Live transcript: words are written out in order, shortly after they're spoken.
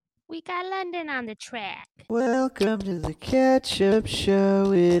We got London on the track. Welcome to the Catch-Up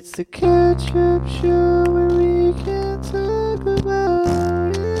Show. It's the Catch-Up Show where we can talk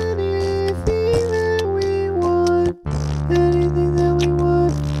about anything that we want. Anything that we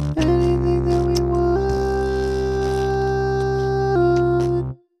want. Anything that we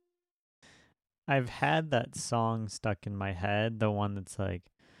want. I've had that song stuck in my head, the one that's like,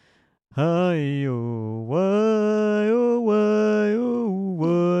 hi oh why oh why oh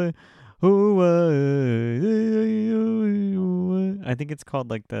why oh why. I think it's called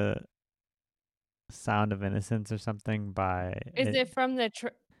like the Sound of Innocence or something by Is it from the Oh, go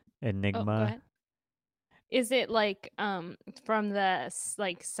Enigma. ahead. Is it like from the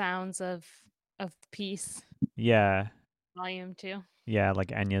like Sounds of Peace Yeah, Volume 2? yeah,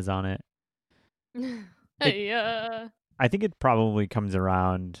 like Enya's on it. It Yeah. I think it probably comes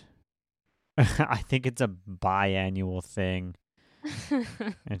around. I think it's a biannual thing.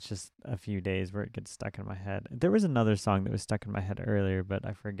 It's just a few days where it gets stuck in my head. There was another song that was stuck in my head earlier, but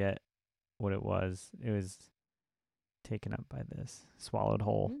I forget what it was. It was taken up by this. Swallowed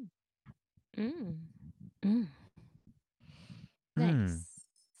whole. Mm. Mm. Nice.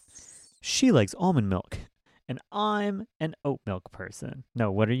 She likes almond milk, and I'm an oat milk person.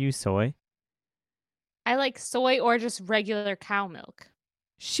 No, what are you, soy? I like soy or just regular cow milk.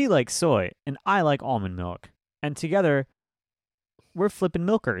 She likes soy, and I like almond milk. And together, we're flipping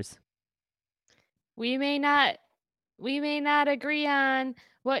milkers. We may not agree on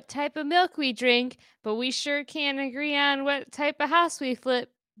what type of milk we drink, but we sure can agree on what type of house we flip.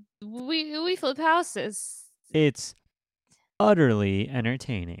 We flip houses. It's utterly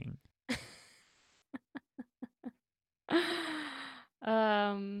entertaining.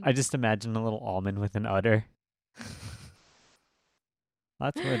 I just imagine a little almond with an udder.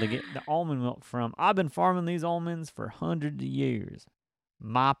 That's where they get the almond milk from. I've been farming these almonds for hundreds of years.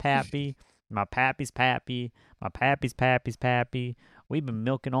 My pappy, my pappy's pappy, my pappy's pappy's pappy. We've been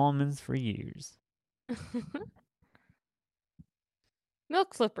milking almonds for years.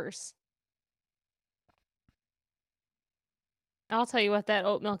 Milk flippers. I'll tell you what, that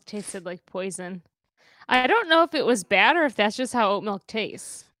oat milk tasted like poison. I don't know if it was bad or if that's just how oat milk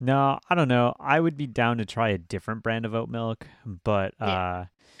tastes. No, I don't know. I would be down to try a different brand of oat milk, but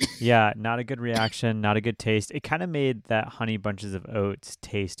yeah, not a good reaction, not a good taste. It kind of made that Honey Bunches of Oats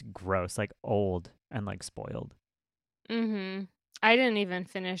taste gross, like old and like spoiled. Mm-hmm. I didn't even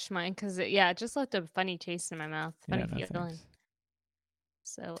finish mine because it just left a funny taste in my mouth. Funny Yeah, no feeling. thanks.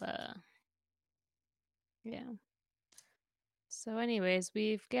 So, yeah. So anyways,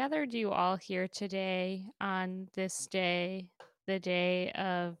 we've gathered you all here today on this day, the day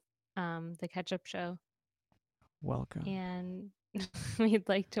of the catch-up show. Welcome. And we'd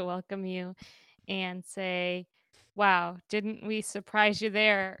like to welcome you and say, wow, didn't we surprise you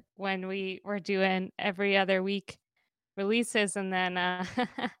there when we were doing every other week releases, and then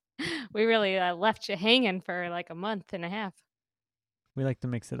we really left you hanging for like a month and a half. We like to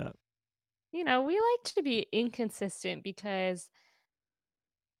mix it up. You know, we like to be inconsistent because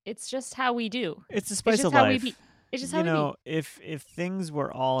it's just how we do. It's the It's spice just of how we life. be. It's just how You we be. know, if things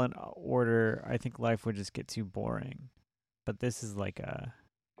were all in order, I think life would just get too boring. But this is like a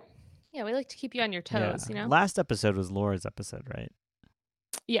Yeah, we like to keep you on your toes, you know? Last episode was Laura's episode, right?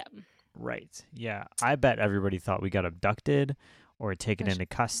 Yeah. Right. Yeah. I bet everybody thought we got abducted or taken into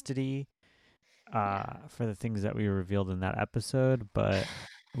custody for the things that we revealed in that episode, but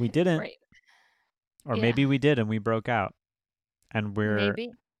we didn't. Right. Or maybe we did and we broke out. And we're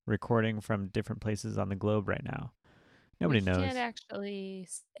maybe recording from different places on the globe right now. Nobody knows. We can't actually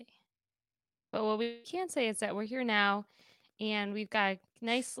say. But what we can say is that we're here now, and we've got a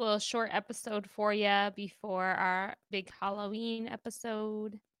nice little short episode for you before our big Halloween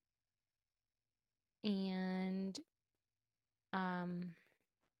episode. And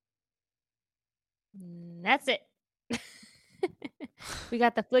that's it. We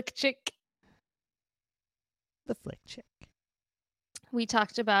got the flick chick. The flick chick. We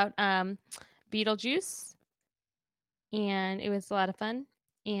talked about Beetlejuice, and it was a lot of fun,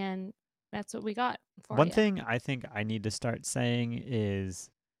 and that's what we got for One you. thing I think I need to start saying is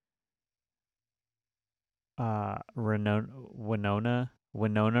Winona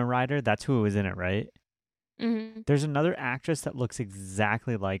Ryder. That's who was in it, right? Mm-hmm. There's another actress that looks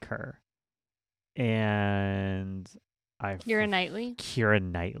exactly like her. And Keira Knightley? Keira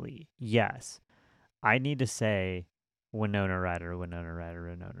Knightley. Yes. I need to say Winona Ryder.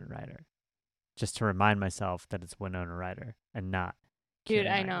 Just to remind myself that it's Winona Ryder and not Dude,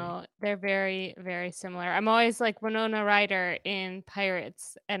 Keira I Knightley. know. They're very, very similar. I'm always like Winona Ryder in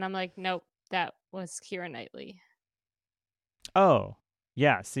Pirates, and I'm like, nope, that was Keira Knightley. Oh,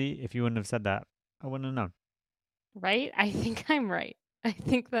 Yeah, see, if you wouldn't have said that, I wouldn't have known. Right? I think I'm right. I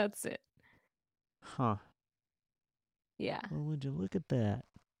think that's it. Huh. Yeah. Well, would you look at that?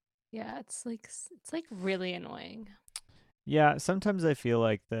 Yeah, it's like really annoying. Yeah, sometimes I feel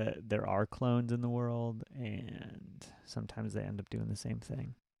like that there are clones in the world, and sometimes they end up doing the same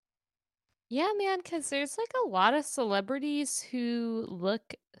thing. Yeah, man, because there's like a lot of celebrities who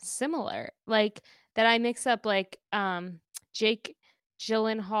look similar. Like that I mix up like Jake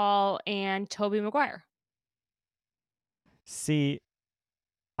Gyllenhaal and Toby Maguire. See,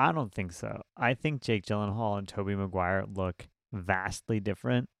 I don't think so. I think Jake Gyllenhaal and Tobey Maguire look vastly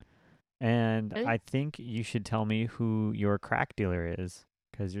different, and Really? I think you should tell me who your crack dealer is,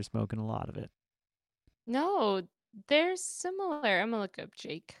 because you're smoking a lot of it. No, they're similar. I'm gonna look up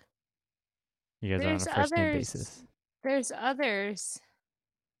Jake. You guys are on a There's first name others. basis. There's others.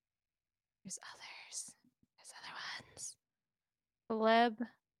 There's others. There's other ones. Celeb.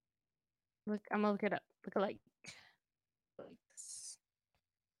 Look, I'm gonna look it up. Look at like this.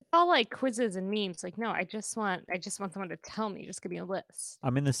 It's all like quizzes and memes. Like, no, I just want someone to tell me. Just give me a list.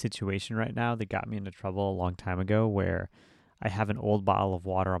 I'm in the situation right now that got me into trouble a long time ago where I have an old bottle of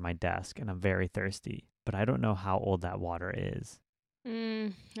water on my desk and I'm very thirsty, but I don't know how old that water is. I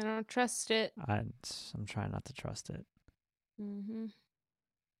don't trust it. I'm trying not to trust it. Mm-hmm.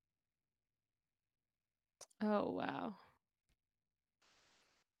 Oh wow.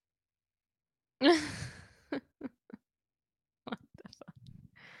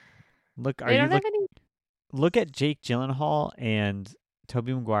 Look, are They you don't look have any. look at Jake Gyllenhaal and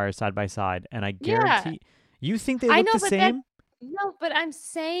Tobey Maguire side by side, and I Yeah, guarantee you think they I look know, the but that same? no, but I'm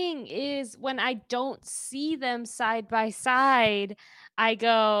saying is when I don't see them side by side, I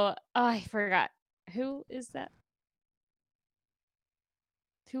go, "Oh, I forgot. Who is that?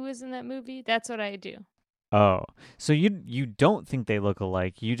 Who is in that movie?" That's what I do. Oh, so you don't think they look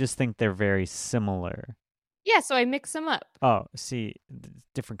alike? You just think they're very similar. Yeah, so I mix them up. Oh, see,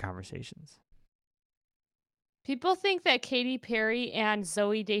 different conversations. People think that Katy Perry and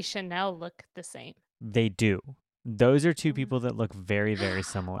Zoe Deschanel look the same. They do. Those are two Mm. people that look very, very Oh my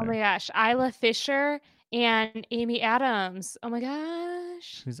similar. gosh, Isla Fisher and Amy Adams. Oh my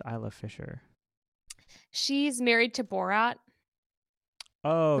gosh. Who's Isla Fisher? She's married to Borat,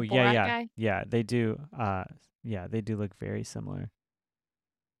 Oh, the yeah, Borat yeah. guy. Yeah, they do. Yeah, they do look very similar.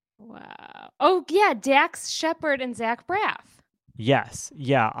 Wow. Oh yeah, Dax Shepard and Zach Braff. Yes.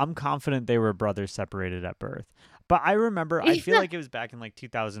 Yeah, I'm confident they were brothers separated at birth. But I remember, I feel Yeah. like it was back in like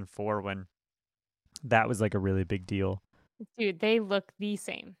 2004 when that was like a really big deal. Dude, they look the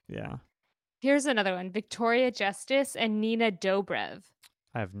same. Yeah. Here's another one: Victoria Justice and Nina Dobrev.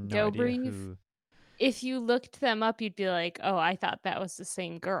 I have no idea Dobrev. who If you looked them up, you'd be like, "Oh, I thought that was the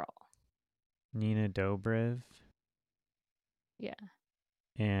same girl." Nina Dobrev Yeah.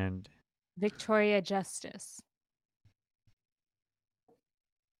 and Victoria Justice.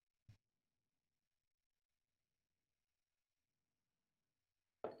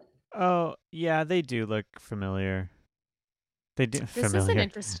 oh, yeah, they do look familiar. They do This is an familiar.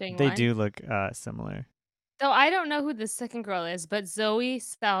 interesting They one. do look similar. Though I don't know who the second girl is, but Zoe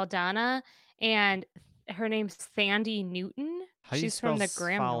Saldana and her name's Thandie Newton. How do you She's spell from the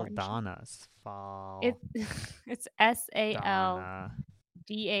Graham Norton show. Sfaldana? It it's Saldana.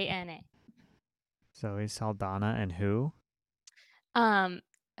 Saldana. Um Zoe Saldana and who?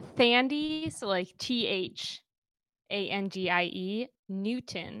 Thandie, so like Thangie,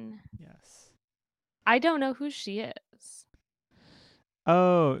 Newton. Yes. I don't know who she is.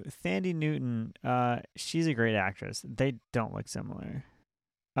 Oh, Thandie Newton. She's a great actress. They don't look similar.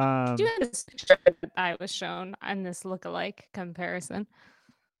 Doing this picture that I was shown on this look-alike comparison.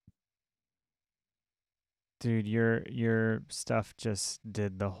 Dude, your stuff just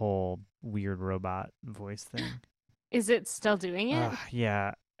did the whole weird robot voice thing. Is it still doing it?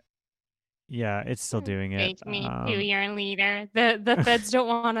 Yeah. Yeah, it's still doing it. Make me to your leader. The feds don't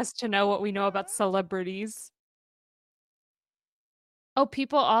want us to know what we know about celebrities. Oh,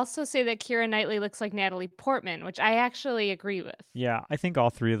 people also say that Keira Knightley looks like Natalie Portman, which I actually agree with. Yeah, I think all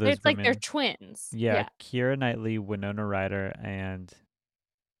three of those It's like they're women. twins. Yeah, Yeah. Keira Knightley, Winona Ryder, and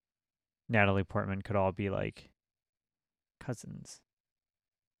Natalie Portman could all be like cousins.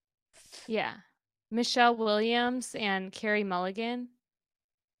 Yeah. Michelle Williams and Carrie Mulligan.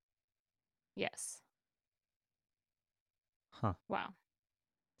 Yes. Huh. Wow.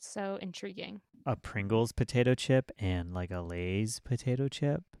 So intriguing. A Pringles potato chip and like a Lay's potato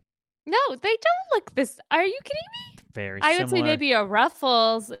chip. No, they don't look this. Are you kidding me? Very I would say similar. maybe a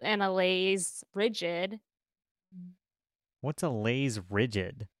Ruffles and a Lay's rigid. What's a Lay's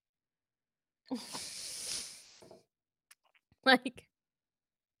rigid? Like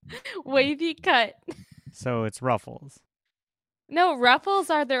Wavy cut. So it's Ruffles. No, Ruffles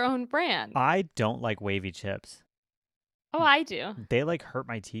are their own brand. I don't like wavy chips. Oh, I do. They like hurt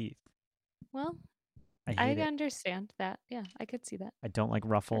my teeth. Well, I I hate it. understand that. Yeah, I could see that. I don't like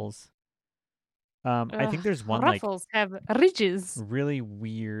Sure. Ruffles. I think there's one like Ruffles have ridges. really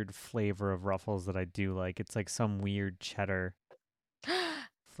weird flavor of Ruffles that I do like. It's like some weird cheddar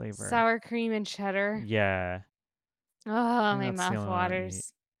flavor. Sour cream and cheddar. Yeah. Oh, I think my that's the mouth only one I eat.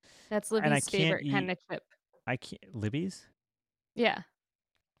 waters. That's And I Libby's can't favorite eat kind of chip. Libby's? Yeah.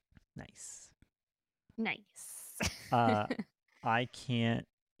 Nice. Nice. Uh I can't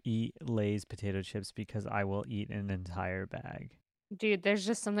eat Lay's potato chips because I will eat an entire bag. Dude, there's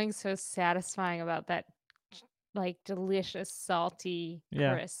just something so satisfying about that, like, delicious, salty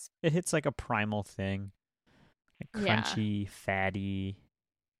Yeah. crisp. It hits like a primal thing. Like Yeah. crunchy, fatty,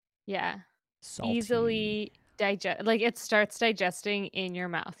 Yeah. salty. Easily digest. Like, it starts digesting in your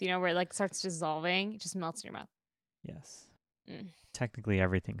mouth, where it, like, starts dissolving. It just melts in your mouth. Yes. Mm. Technically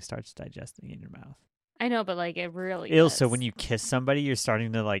everything starts digesting in your mouth. I know, but, like, it really Ew, so when does. you kiss somebody, you're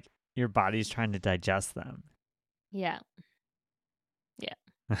starting to like your body's trying to digest them. Yeah. Yeah.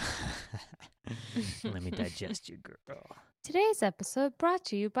 Let me digest you, girl. Today's episode brought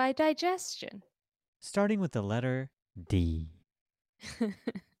to you by digestion. Starting with the letter D.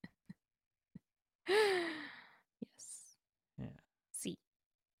 Yes. Yeah. C.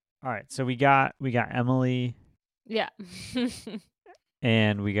 All right, so we got Emily Yeah.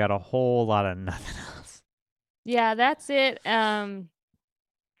 and we got a whole lot of nothing else. Yeah, that's it.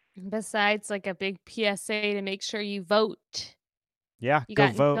 Besides like a big PSA to make sure you vote. Yeah, You go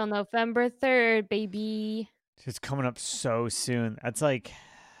got vote. until November 3rd, baby. It's coming up so soon. It's like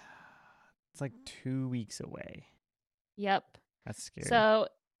 2 weeks away. Yep. That's scary. So,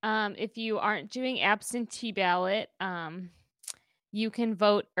 if you aren't doing absentee ballot, you can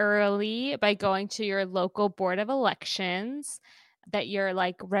vote early by going to your local board of elections that you're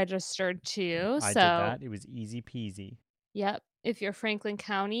like registered to. I So, did that. It was easy peasy. yep. If you're Franklin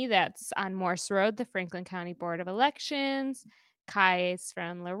County, that's on Morse Road, the Franklin County Board of Elections. Kai is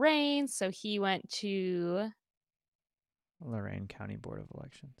from Lorraine, so he went to. Lorraine County Board of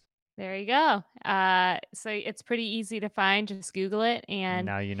Elections. There you go. So it's pretty easy to find. Just Google it. And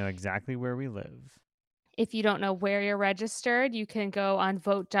now you know exactly where we live. if you don't know where you're registered, you can go on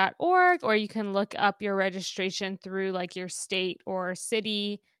vote.org or you can look up your registration through like your state or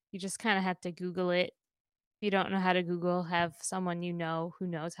city. You just kind of have to Google it. If you don't know how to Google, have someone you know who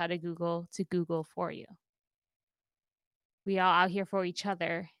knows how to Google for you. We all out here for each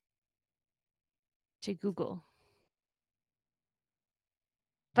other to Google.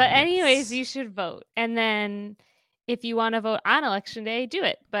 But anyways, you should vote. And then if you want to vote on election day, do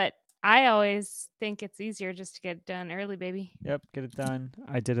it. But I always think it's easier just to get it done early, baby. Yep, get it done.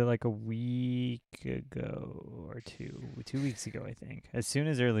 I did it like a week ago or 2 weeks ago, I think. As soon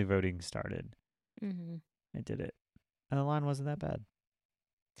as early voting started, I did it. And the line wasn't that bad.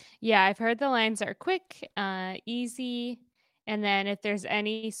 Yeah, I've heard the lines are quick, easy. And then if there's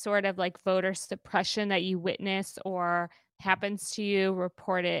any sort of like voter suppression that you witness or happens to you,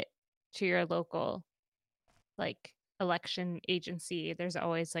 report it to your local like election agency. There's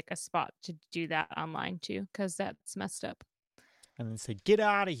always like a spot to do that online too, because that's messed up. And then say, get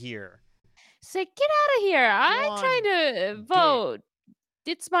out of here. Say, get out of here. I'm trying to vote.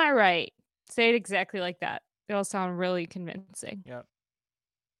 It's my right. Say it exactly like that. It'll sound really convincing. Yep.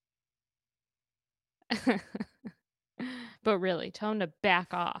 But really, tell them to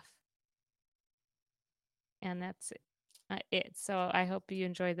back off. And that's it. So I hope you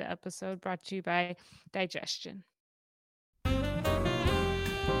enjoyed the episode brought to you by Digestion.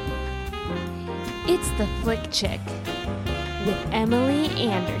 It's the Flick Chick with Emily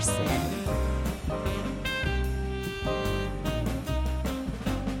Anderson.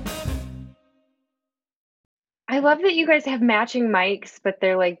 I love that you guys have matching mics, but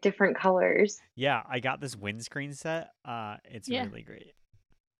they're like different colors. Yeah, I got this windscreen set. It's really great.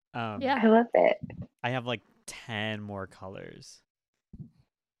 Yeah. I love it. I have like 10 more colors.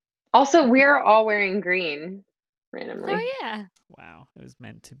 Also, we're all wearing green randomly. Oh, yeah. Wow, it was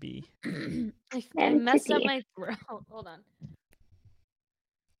meant to be. I messed up my throat. Hold on.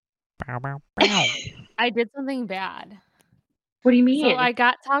 Bow, bow, bow. I did something bad. What do you mean? So I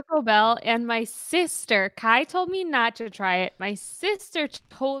got Taco Bell and my sister, Kai told me not to try it. My sister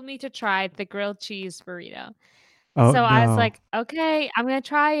told me to try the grilled cheese burrito. Oh So I was no. like, "Okay, I'm gonna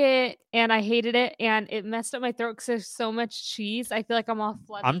try it," and I hated it, and it messed up my throat because there's so much cheese. I feel like I'm all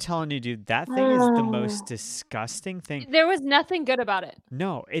I'm flubby. telling you, dude, that thing is the most Oh, disgusting thing. There was nothing good about it.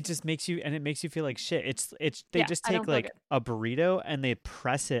 No, it just makes you, and it makes you feel like shit. It's they Yeah, just I take don't feel like good. a burrito and they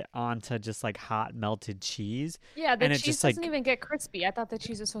press it onto just like hot melted cheese, Yeah, the and it cheese just doesn't like even get crispy. I thought the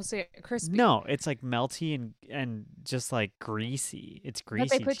cheese was supposed to get crispy. no, it's like melty and just like greasy. It's But they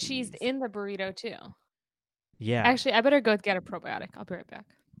greasy put cheese cheese. in the burrito too. Yeah. Actually, I better go get a probiotic. I'll be right back.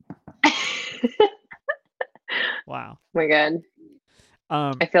 Wow. my God.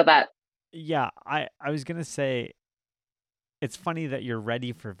 Um I feel that. yeah, I was going to say it's funny that you're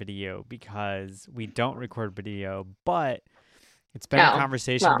ready for video because we don't record video, but it's been a Oh,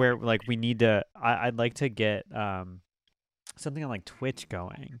 conversation well. where like we need to I'd like to get something on like Twitch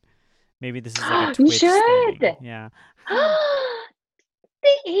going. Maybe this is like a You Twitch should. thing. Yeah. The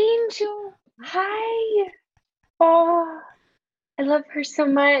angel. Hi. Oh, I love her so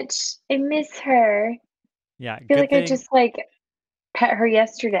much. I miss her. Yeah, I feel like I just pet her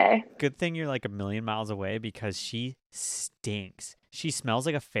yesterday. good thing you're like a million miles away because she stinks. She smells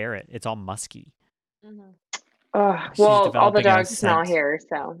like a ferret. It's all musky. Mhm. Oh, She's well, all the developing a dogs smell scent. here,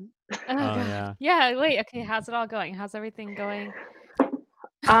 so. Oh Oh god. yeah. Yeah, wait, okay, how's it all going? How's everything going?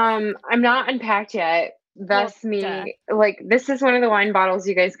 I'm not unpacked yet. Well, Thus duh. me, like, this is one of the wine bottles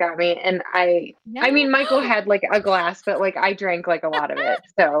you guys got me, and I mean, No. Michael had like a glass, but like I drank like a lot of it.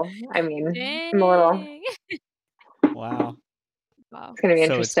 So, I mean, I'm a little, Dang. Wow. Wow. it's gonna be So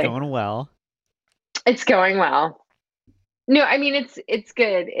it's interesting. going well. It's going well. No, I mean it's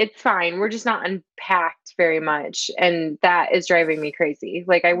good. It's fine. We're just not unpacked very much, and that is driving me crazy.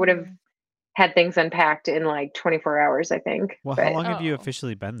 Like I would have Mhm. had things unpacked in like 24 hours, I think. Well, how But long have you Oh.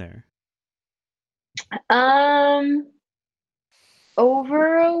 officially been there? um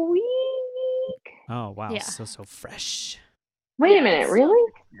over a week. Oh wow, Yeah. so fresh. Wait a Yeah, minute, it's still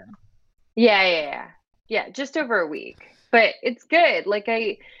really? yeah. Yeah, just over a week. But it's good. Like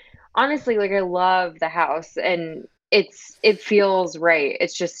I honestly like I love the house and it feels right.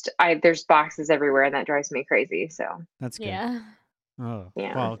 It's just I there's boxes everywhere and that drives me crazy. So, That's good. Yeah. Oh,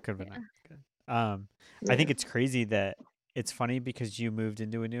 yeah. well, it could have been Yeah. good. I Yeah. think it's crazy that it's funny because you moved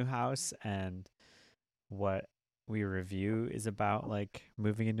into a new house and what we review is about like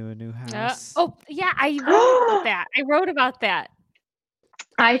moving into a new house. Oh, yeah, I wrote about that. I wrote about that.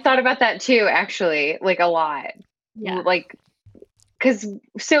 I thought about that too, actually, like a lot. Yeah. Like, because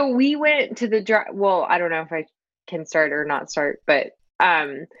so we went to the drive. Well, I don't know if I can start or not start, but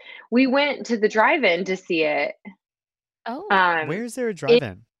we went to the drive-in to see it. Oh. Where's there a It,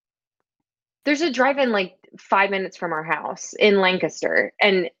 drive-in? there's a drive-in like 5 minutes from our house in Lancaster,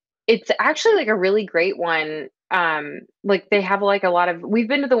 and it's actually like a really great one. Like they have like a lot of. We've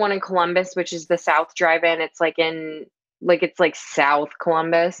been to the one in Columbus, which is the South Drive-in. It's like in like it's like South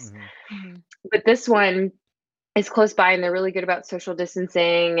Columbus, Mhm. Mhm. but this one is close by and they're really good about social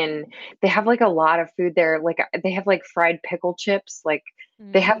distancing and they have like a lot of food there like they have like fried pickle chips like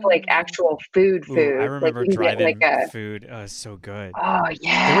they have like Mm. actual food Ooh, I like remember you can get like drive-in a food. Oh, it's so good. oh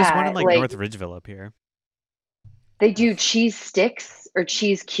There was one yeah in like like North Ridgeville up here. they do cheese sticks or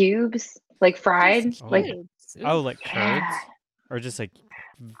cheese cubes like Cheese fried like Oh. cubes. Oh, Oof. like yeah curds or just like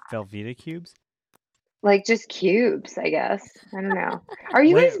Velveeta cubes? like just cubes I guess I don't know are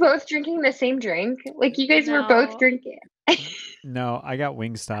you Wait, guys both drinking the same drink like you guys were both No. drinking no, I got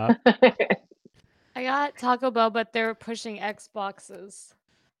Wingstop. I got Taco Bell, but they're pushing Xboxes.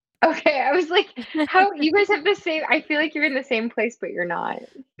 Okay, I was like, how you guys have the same I feel like you're in the same place, but you're not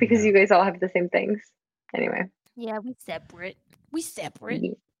because you No. guys all have the same things. Anyway. Yeah, we separate. We separate.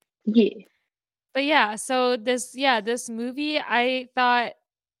 Yeah. Yeah. But yeah, so this movie, I thought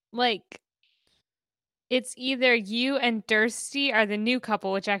like it's either you and Dursty are the new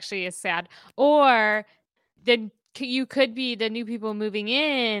couple, which actually is sad, or you could be the new people moving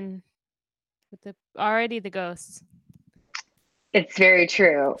in with the already the ghosts. It's very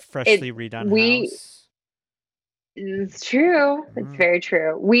true. Freshly redone We house. it's true. It's Mm. very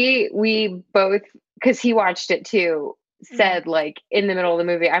true. We both because he watched it too, Mhm. said like in the middle of the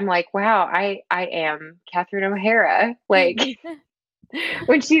movie, I'm like, wow, I am Catherine O'Hara. Like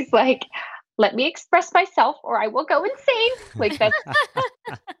when she's like, let me express myself or I will go insane. Like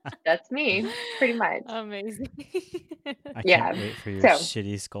that's me, pretty much. Amazing. I Yeah. can't wait for your So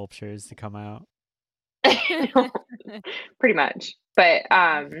shitty sculptures to come out. pretty much. But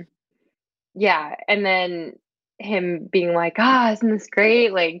yeah, and then him being like, "Ah, isn't this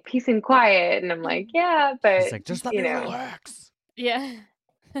great? Like peace and quiet." And I'm like, "Yeah, He's but like, just let you me know, relax. Yeah.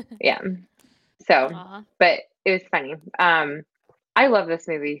 yeah." So, Aw. but it was funny. I love this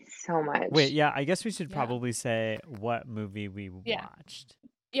movie so much. Wait, yeah, I guess we should Yeah. probably say what movie we Yeah. watched.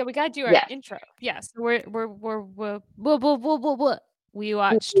 Yeah, we gotta do our Yes. intro. Yeah, so we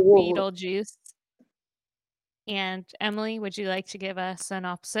watched Beetlejuice. And Emily, would you like to give a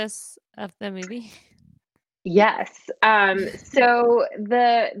synopsis of the movie? Yes. So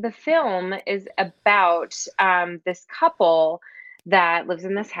the film is about this couple that lives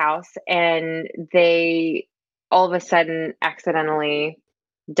in this house, and they all of a sudden accidentally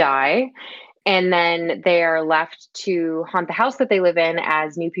die, and then they are left to haunt the house that they live in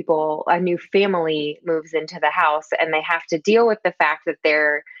as a new family moves into the house, and they have to deal with the fact that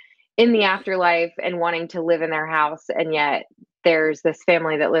they're in the afterlife and wanting to live in their house, and yet there's this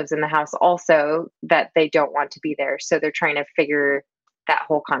family that lives in the house also that they don't want to be there, so they're trying to figure that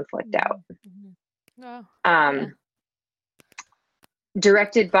whole conflict out. Oh, Yeah.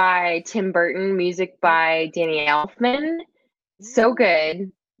 Directed by Tim Burton, music by Danny Elfman. So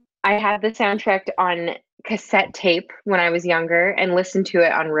good. I had the soundtrack on cassette tape when I was younger and listened to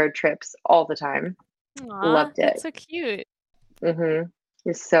it on road trips all the time. Loved it. That's so cute.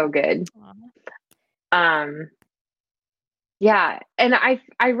 It's so good. Yeah, and I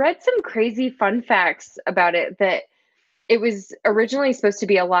read some crazy fun facts about it, that it was originally supposed to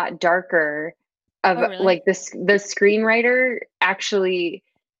be a lot darker. Really? Like the screenwriter actually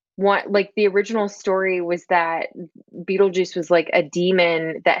the original story was that Beetlejuice was like a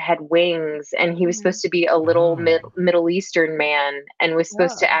demon that had wings, and he was supposed to be a little Middle Eastern man, and was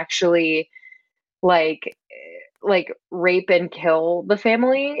supposed to actually like rape and kill the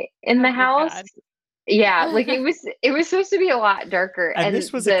family in the house. God. Yeah, like it was supposed to be a lot darker. And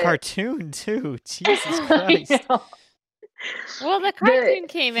this was a cartoon too. Jesus Christ. Well, the cartoon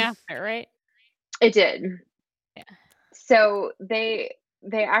came after, right? It did. Yeah. So they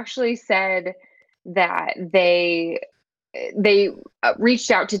actually said that they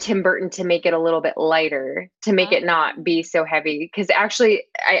reached out to Tim Burton to make it a little bit lighter, to make it not be so heavy. Because actually,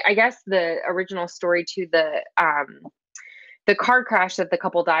 I guess the original story to the car crash that the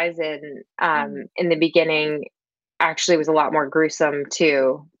couple dies in the beginning actually was a lot more gruesome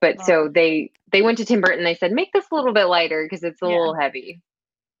too. But so they went to Tim Burton. They said, make this a little bit lighter because it's a little heavy.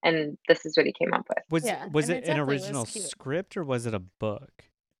 And this is what he came up with. Was it an original script, or was it a book?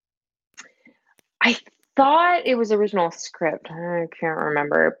 I thought it was original script. I can't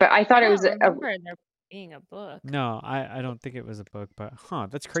remember, but I thought it was there being a book. No, I don't think it was a book, but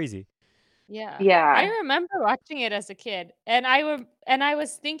that's crazy. Yeah. Yeah. I remember watching it as a kid, and I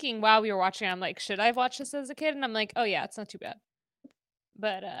was thinking while we were watching, I'm like, should I have watched this as a kid? And I'm like, oh yeah, it's not too bad.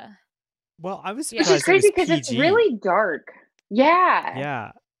 But well, I was which surprised is crazy because it was it's PG. really dark. Yeah.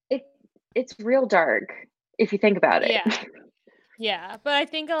 Yeah. It's real dark if you think about it. Yeah. Yeah, but I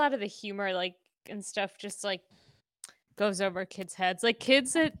think a lot of the humor and stuff just goes over kids' heads. Like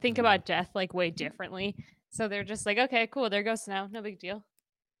kids that think about death way differently. So they're just like, okay, cool, they're ghosts now. No big deal.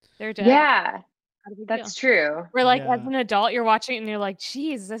 They're dead. Yeah. That's true. Where as an adult you're watching it and you're like,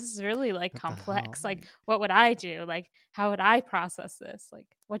 geez, this is really complex. Like, what would I do? Like, how would I process this? Like,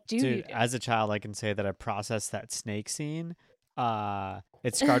 what do you do? As a child, I can say that I processed that snake scene.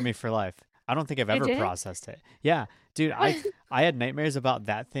 It scarred me for life. I don't think I've ever processed it. Yeah, dude, I had nightmares about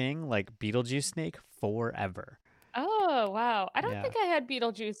that thing, like Beetlejuice snake, forever. Oh, wow. I don't think I had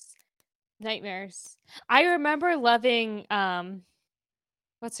Beetlejuice nightmares. I remember loving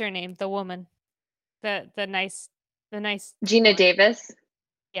what's her name? The woman. The nice Gina one. Davis.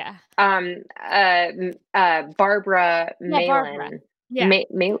 Yeah. Barbara Barbara. Maitland. Yeah.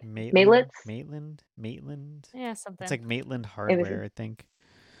 Maitland. Yeah, something. It's like Maitland Hardware, I think.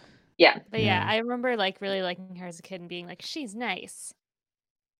 Yeah. But yeah, I remember really liking her as a kid and being like, she's nice.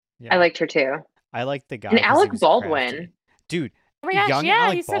 Yeah. I liked her too. I liked the guy. And Alec Baldwin. Crafty. Dude. Oh my gosh, young yeah,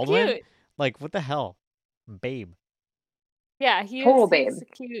 Alec he's Baldwin, so cute. Like, what the hell? Babe. Yeah, he's a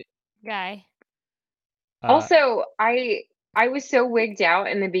cute guy. Also, I was so wigged out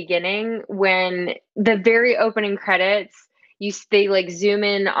in the beginning when the very opening credits, they zoom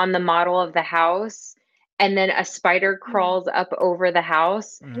in on the model of the house, and then a spider crawls up over the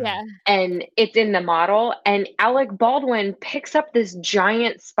house. Yeah. And it's in the model, and Alec Baldwin picks up this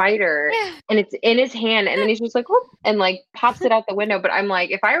giant spider and it's in his hand, and then he's just like, whoop, and pops it out the window. But I'm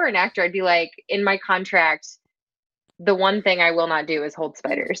like, if I were an actor, I'd be like, in my contract, the one thing I will not do is hold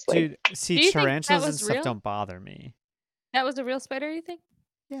spiders. Dude, see, tarantulas and stuff don't bother me. That was a real spider, you think?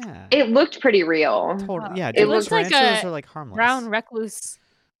 Yeah. It looked pretty real. Totally. Yeah, dude, it looked tarantulas are harmless. Brown recluse.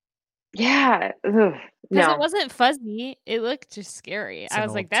 Yeah. Because it wasn't fuzzy. It looked just scary. I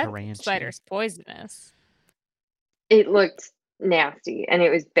was like, that spider's poisonous. It looked nasty, and it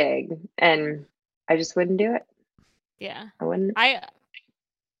was big, and I just wouldn't do it. Yeah. I wouldn't.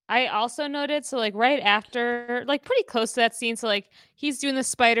 I also noted, so like right after, like pretty close to that scene, so like he's doing the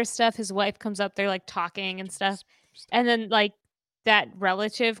spider stuff, his wife comes up, they're like talking and stuff. And then like that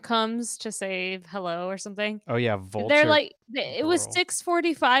relative comes to say hello or something. Oh yeah, They're vulture. like it was girl.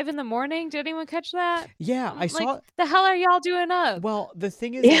 6:45 in the morning. Did anyone catch that? Yeah, I Like, saw. the hell are y'all doing up? Well, the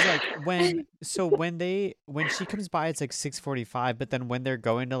thing is Yeah. like when she comes by, it's like 6:45. But then when they're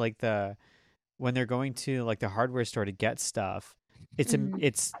going to like the hardware store to get stuff, Mhm.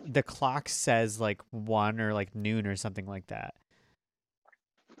 it's the clock says like 1 or like noon or something like that.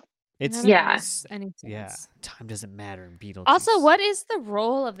 It's None of it Yeah. makes any yeah, sense. time doesn't matter in Beetlejuice. Also, what is the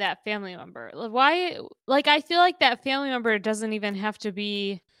role of that family member? Why? Like, I feel like that family member doesn't even have to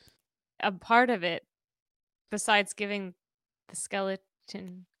be a part of it, besides giving the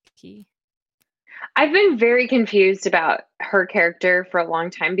skeleton key. I've been very confused about her character for a long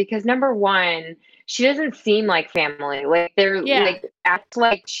time because number one, she doesn't seem like family. Like they're Yeah. like act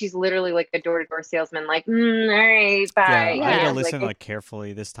like she's literally like a door-to-door salesman. Like, all right, bye. Yeah, Yeah. I had to Yeah. listen like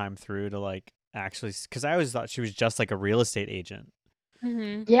carefully this time through to like actually, because I always thought she was just like a real estate agent.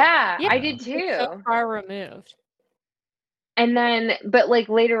 Mm-hmm. Yeah, Yeah, I did it's too. so far removed. And then, but like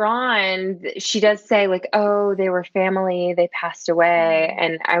later on, she does say like, "Oh, they were family. They passed away."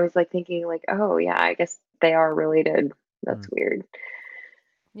 And I was like thinking like, "Oh yeah, I guess they are related. That's weird."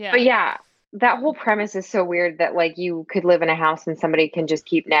 Yeah. But yeah, that whole premise is so weird that like you could live in a house and somebody can just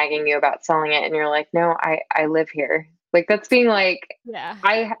keep nagging you about selling it, and you're like, "No, I live here." Like that's being like, Yeah.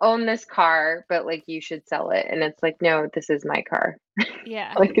 "I own this car, but like you should sell it," and it's like, "No, this is my car."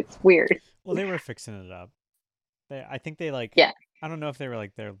 Yeah. Like it's weird. Well, they were fixing it up. I think they like. Yeah. I don't know if they were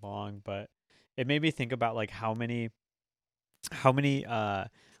like there long, but it made me think about like how many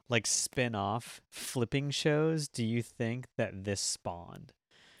like spin-off flipping shows do you think that this spawned?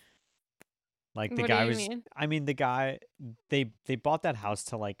 Like the What do guy you was mean? I mean the guy they bought that house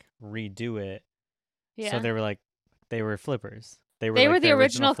to like redo it. So Yeah. they were flippers. They were They like were the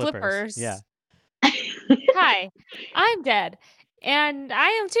original original flippers. Yeah. Hi, I'm dead, and I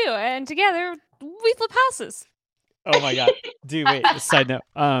am too, and together we flip houses. Oh my god. Dude, wait, side note.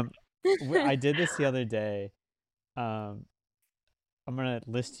 I did this the other day. I'm going to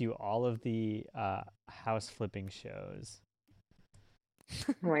list you all of the house flipping shows.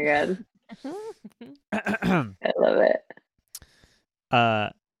 Oh my god. I love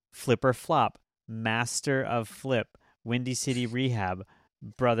it. Flipper Flop, Master of Flip, Windy City Rehab,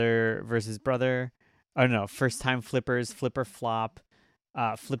 Brother versus Brother. Oh no, First Time Flippers, Flipper Flop,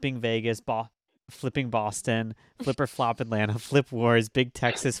 Flipping Vegas, Flipping Boston, Flipper Flop Atlanta, Flip Wars, Big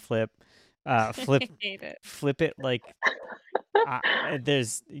Texas Flip, Flip I hate it. Flip it like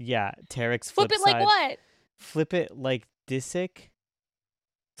there's Tarek's Flip it like side. what? Flip it like Disick.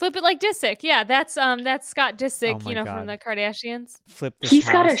 Flip it like Disick. Yeah, that's Scott Disick, Oh my from God. the Kardashians. Flip this He's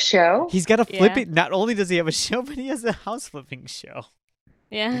house. got a show. He's got a flip Yeah. it. Not only does he have a show, but he has a house flipping show.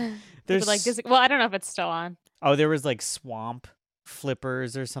 Yeah. Flip There's it like Disick. Well, I don't know if it's still on. Oh, there was like swamp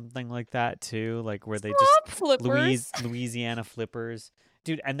flippers or something like that too, like where they Swamp just flippers. Louisiana flippers,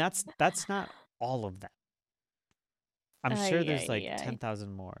 dude. And that's not all of them. I'm sure there's like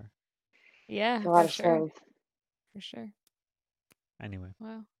 10,000 more. Yeah, A lot for of sure. shows. For sure. Anyway,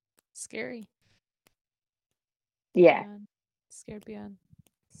 Wow. Scary. Yeah. Scared beyond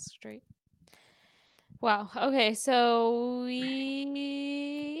straight. Wow. Okay, so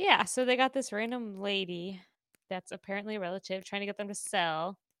so they got this random lady that's apparently a relative trying to get them to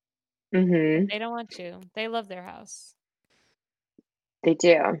sell. Mm-hmm. They don't want to. They love their house. They do.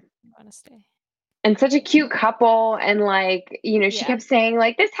 They want to stay. And such a cute couple. And like, she Yeah. kept saying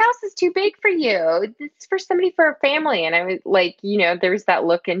like, this house is too big for you. It's for somebody for a family. And I was like, there was that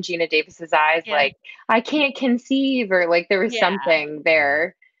look in Gina Davis's eyes, Yeah. like, I can't conceive, or like there was Yeah. something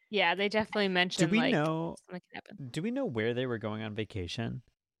there. Yeah, they definitely mentioned do we like know? something could happen. Do we know where they were going on vacation?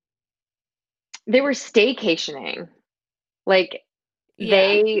 They were staycationing. Like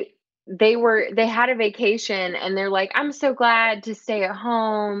Yeah. they had a vacation and they're like, I'm so glad to stay at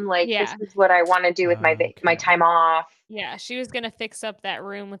home. Like this Yeah. is what I want to do with my Okay. time off. Yeah, she was gonna fix up that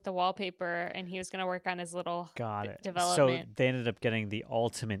room with the wallpaper, and he was gonna work on his little Got it. So development. they ended up getting the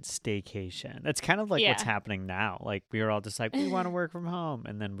ultimate staycation. That's kind of like what's Yeah. happening now. Like we were all just like, we want to work from home,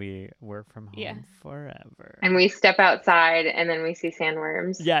 and then we work from home Yeah. forever. And we step outside and then we see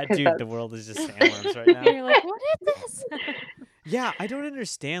sandworms. Yeah, 'cause dude, that's- the world is just sandworms right now. You're like, what is this? Yeah, I don't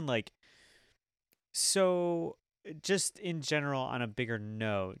understand. Like, so just in general, on a bigger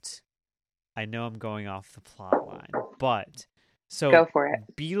note, I know I'm going off the plot line, but so Go for it.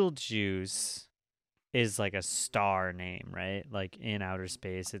 Beetlejuice is like a star name, right? Like in outer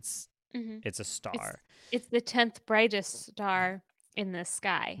space, Mhm. It's a star. It's the 10th brightest star in the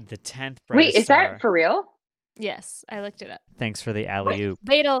sky. The 10th Wait, brightest is star. that for real? Yes, I looked it up. Thanks for the alley-oop.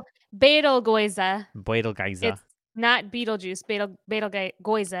 Betelgeuse. Betelgeuse. It's not Beetlejuice.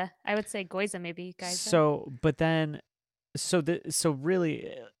 Betelgeuse. I would say Goiza maybe. Geisa. So, but then, so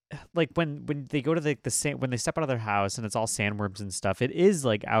really, like when they go to the sand, when they step out of their house and it's all sandworms and stuff, it is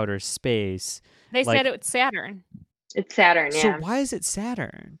like outer space. They like, said it was Saturn. It's Saturn, So yeah. why is it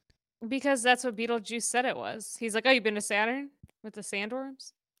Saturn? Because that's what Beetlejuice said it was. He's like, oh, you've been to Saturn with the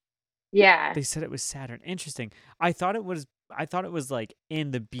sandworms? Yeah. They said it was Saturn. Interesting. I thought it was like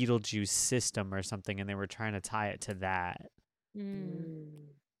in the Beetlejuice system or something, and they were trying to tie it to that.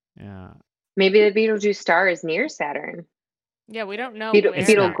 Yeah. Maybe the Betelgeuse star is near Saturn. Yeah, we don't know Beetle, where.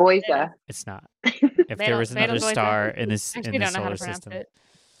 Betelgeuse. It's not. If there was another Betelgeuse. star in this Actually, in the don't know how solar to pronounce system. it.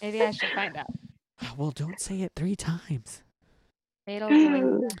 Maybe I should find out. Well, don't say it 3 times.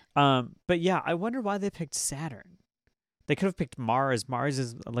 Betelgeuse. But yeah, I wonder why they picked Saturn. They could have picked Mars. Mars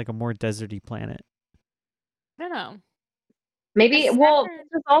is like a more deserty planet. I don't know. Maybe, Is well, Saturn- this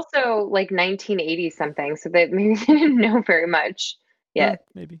was also like 1980 something, so that maybe they didn't know very much yet.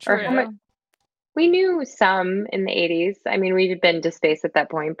 Maybe. Or how much, we knew some in the 80s. I mean, we had been to space at that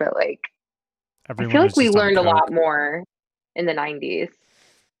point, but like, Everyone I feel was like we just on learned a lot coke. more in the 90s.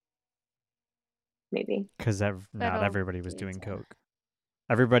 Maybe. Because not everybody was doing Betelgeuse. coke.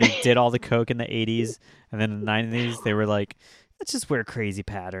 Everybody did all the coke in the 80s, and then in the 90s, they were like, let's just wear crazy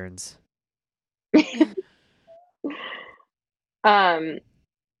patterns.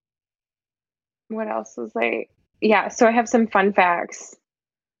 What else was yeah, so I have some fun facts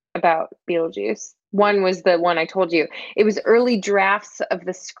about Beetlejuice. One was the one I told you. It was early drafts of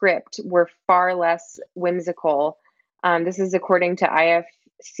the script were far less whimsical. This is according to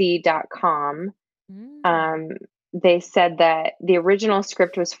ifc.com. They said that the original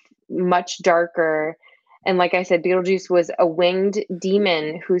script was much darker. And like I said, Beetlejuice was a winged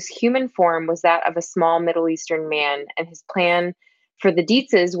demon whose human form was that of a small Middle Eastern man. And his plan for the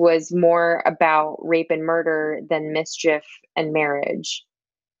Dietzes was more about rape and murder than mischief and marriage.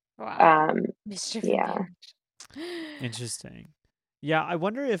 Wow. Mischief and Yeah. marriage. Interesting. Yeah, I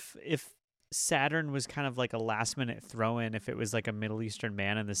wonder if Saturn was kind of like a last minute throw in, if it was like a Middle Eastern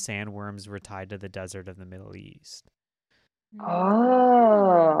man and the sandworms were tied to the desert of the Middle East.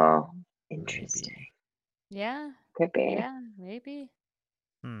 Oh, interesting. Maybe. Yeah. Could be. Yeah, maybe.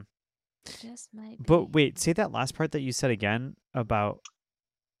 Hmm. Just might be. But wait, say that last part that you said again about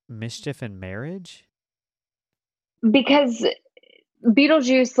mischief and marriage? Because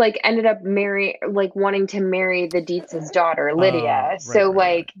Beetlejuice like ended up wanting to marry the Dietz's daughter, Lydia. Right, So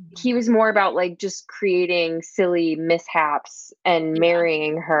right. he was more about like just creating silly mishaps and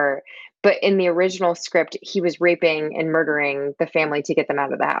marrying her. But in the original script, he was raping and murdering the family to get them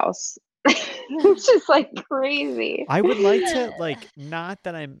out of the house. It's just like crazy. I would like to not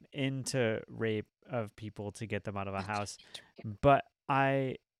that I'm into rape of people to get them out of a house, but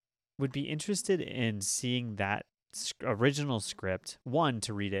I would be interested in seeing that original script, one,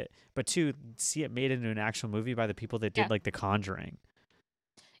 to read it, but two, see it made into an actual movie by the people that did like The Conjuring.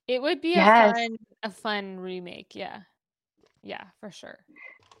 It would be Yes. a fun remake. Yeah, for sure.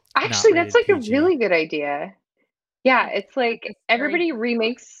 Actually, that's like rated PG. a really good idea. Yeah, it's like It's everybody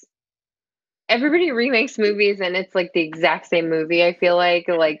remakes movies and it's like the exact same movie. I feel like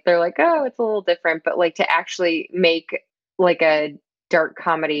they're like, oh, it's a little different, but like to actually make like a dark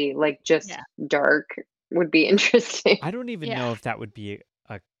comedy, like just dark, would be interesting. I don't even know if that would be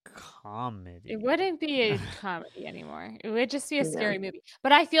a comedy. It wouldn't be a comedy anymore. It would just be a scary movie.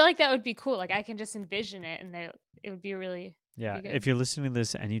 But I feel like that would be cool. Like I can just envision it, and it would be really If you're listening to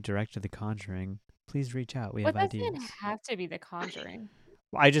this and you directed The Conjuring, please reach out. We have ideas. It doesn't have to be The Conjuring.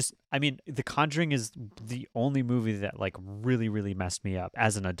 I mean, The Conjuring is the only movie that like really, really messed me up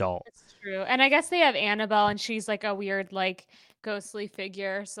as an adult. It's true. And I guess they have Annabelle and she's like a weird, like ghostly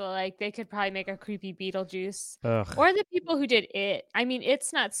figure. So like they could probably make a creepy Beetlejuice. Ugh. Or the people who did it. I mean,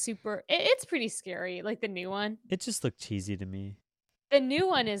 it's not super, it's pretty scary. Like the new one. It just looked cheesy to me. The new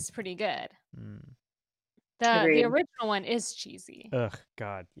one is pretty good. The original one is cheesy. Ugh,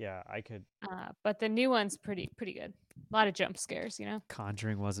 God, yeah, I could. But the new one's pretty good. A lot of jump scares, you know.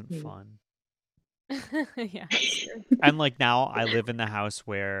 Conjuring wasn't fun. Yeah. And like now, I live in the house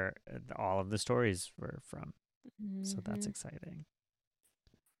where all of the stories were from, so that's exciting.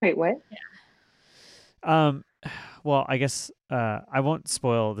 Wait, what? Yeah. Well, I guess I won't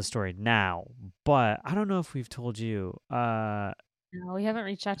spoil the story now, but I don't know if we've told you. No, we haven't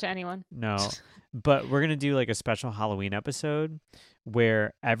reached out to anyone. No, but we're gonna do like a special Halloween episode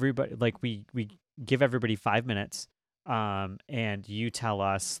where everybody, like, we give everybody 5 minutes and you tell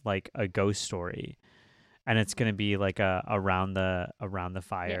us like a ghost story, and it's gonna be like a around the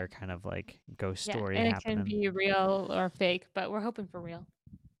fire kind of like ghost Yeah, story and it can happening. be real or fake, but we're hoping for real.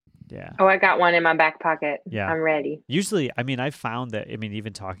 Yeah. Oh, I got one in my back pocket. Yeah. I'm ready. Usually, I mean, I've found that, I mean,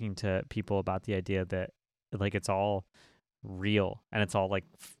 even talking to people about the idea that like it's all real and it's all like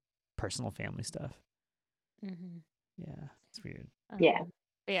personal family stuff. Mm-hmm. Yeah, it's weird. Yeah.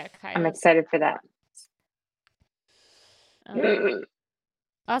 But yeah, I'm Kyla's excited for that.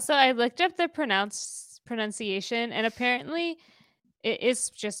 Also, I looked up the pronunciation, and apparently it is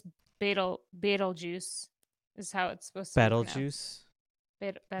just Betelgeuse is how it's supposed to be pronounced. Betelgeuse.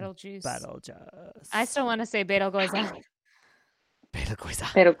 Betelgeuse. Betelgeuse. I still want to say Betelgeuse.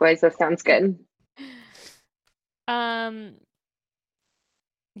 Betelgeuse. Betelgeuse, that sounds good.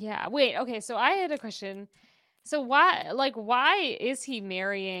 Yeah, wait, okay, so I had a question. So why is he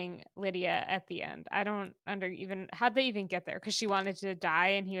marrying Lydia at the end? I don't how'd they even get there? Because she wanted to die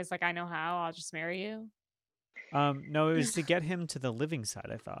and he was like, I know how, I'll just marry you. No, it was to get him to the living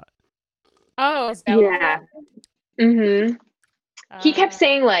side, I thought. Oh, is that what it Yeah. was? He kept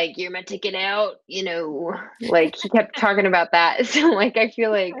saying like, you're meant to get out, you know, like he kept talking about that. So like I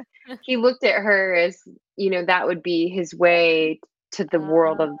feel like he looked at her as, you know, that would be his way to the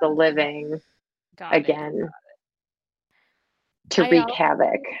world of the living again. To wreak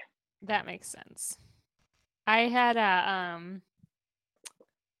havoc. That makes sense. I had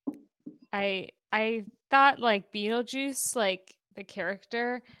I thought like Beetlejuice, like the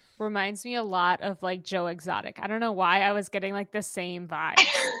character, reminds me a lot of like Joe Exotic. I don't know why I was getting like the same vibes.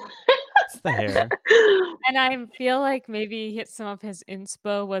 It's the hair. And I feel like maybe some of his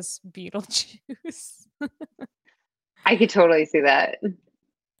inspo was Beetlejuice. I could totally see that.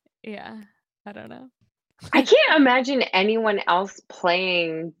 Yeah, I don't know. I can't imagine anyone else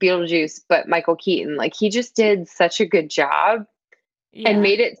playing Beetlejuice but Michael Keaton. Like he just did such a good job and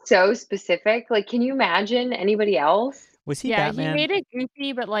made it so specific. Like, can you imagine anybody else? Was he Batman? He made it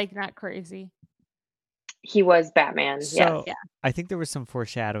goofy, but like not crazy. He was Batman. So yes. I think there was some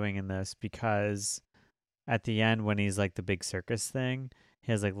foreshadowing in this because at the end when he's like the big circus thing,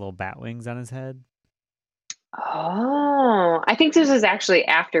 he has like little bat wings on his head. Oh, I think this was actually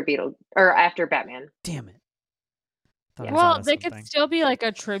after after Batman. Damn it. Well, they could still be like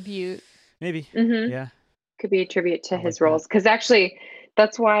a tribute. Maybe. Mm-hmm. Yeah. Could be a tribute to his roles. Because actually,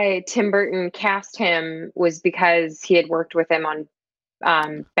 that's why Tim Burton cast him, was because he had worked with him on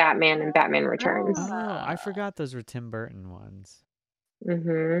Batman and Batman Returns. Oh, I forgot those were Tim Burton ones.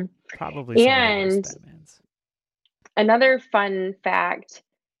 Mm-hmm. Probably some of the worst Batmans. Another fun fact,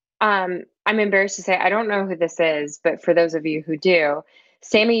 I'm embarrassed to say, I don't know who this is, but for those of you who do,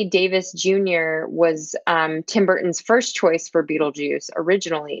 Sammy Davis Jr. was Tim Burton's first choice for Beetlejuice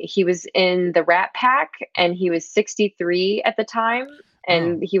originally. He was in the Rat Pack and he was 63 at the time,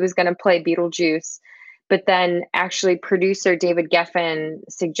 and he was going to play Beetlejuice. But then actually producer David Geffen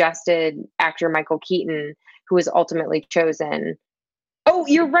suggested actor Michael Keaton, who was ultimately chosen. Oh,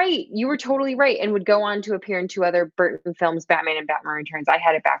 you're right. You were totally right, and would go on to appear in 2 other Burton films, Batman and Batman Returns. I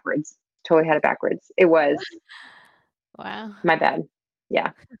had it backwards. Totally had it backwards. It was. Wow. My bad.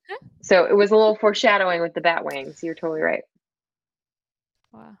 Yeah. So it was a little foreshadowing with the bat wings. You're totally right.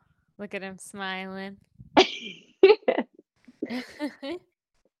 Wow. Look at him smiling. I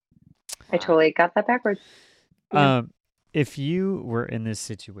totally got that backwards. Yeah. If you were in this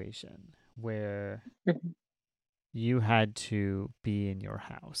situation where you had to be in your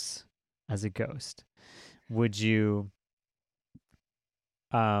house as a ghost, would you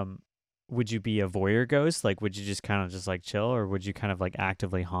be a voyeur ghost? Like, would you just kind of just like chill, or would you kind of like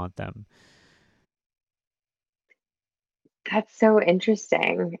actively haunt them? That's so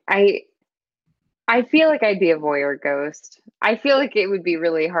interesting. I feel like I'd be a voyeur ghost. I feel like it would be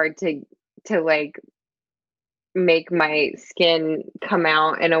really hard to like make my skin come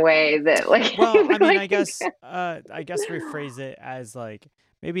out in a way that like. Well, I mean, I guess rephrase it as like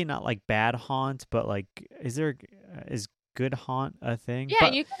maybe not like bad haunt, but like is good haunt a thing? Yeah,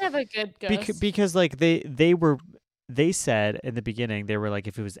 but you can have a good ghost. Because like they said in the beginning, they were like,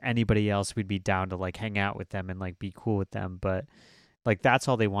 if it was anybody else, we'd be down to like hang out with them and like be cool with them. But like that's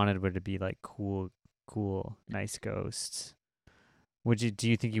all they wanted, were to be like cool, nice ghosts. Do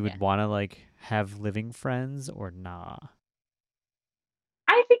you think you would want to like have living friends or nah?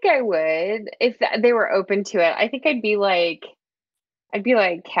 I think I would if they were open to it. I think I'd be like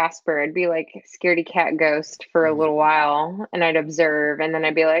Casper. I'd be like scaredy cat ghost for a little while, and I'd observe, and then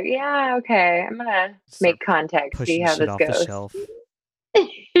I'd be like, yeah, okay, I'm gonna make contact, see how this goes. The shelf.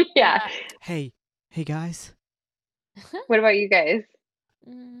 Yeah. Hey guys. What about you guys?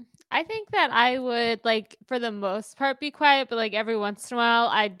 I think that I would, like, for the most part, be quiet, but, like, every once in a while,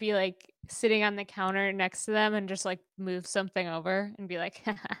 I'd be, like, sitting on the counter next to them and just, like, move something over and be like,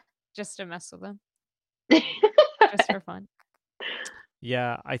 just to mess with them, just for fun.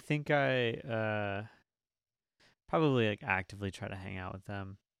 Yeah, I think I probably like actively try to hang out with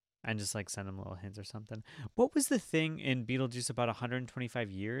them and just like send them little hints or something. What was the thing in Beetlejuice about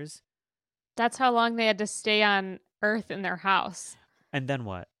 125 years? That's how long they had to stay on Earth in their house, And then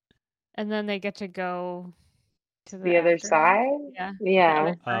what? and then they get to go to the The other afterlife. side? Yeah, the Yeah.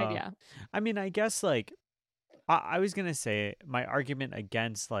 other side, yeah. I mean, I guess like I was gonna say my argument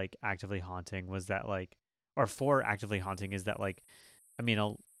against like actively haunting was that like, or for actively haunting is that like, I mean,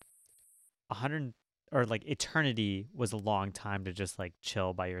 a hundred or like eternity was a long time to just like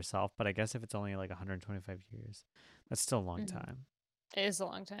chill by yourself. But I guess if it's only like 125 years, that's still a long Mhm. time. It is a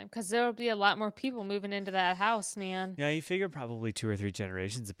long time because there will be a lot more people moving into that house, man. Yeah, you figure probably 2 or 3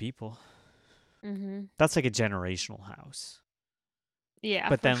 generations of people. Mhm. That's like a generational house. Yeah,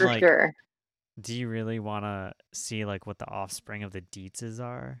 But for then For sure. like, sure. do you really want to see like what the offspring of the Dietzes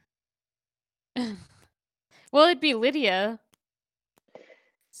are? Well, it'd be Lydia,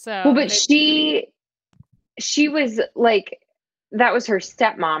 Well, so but they she was like that was her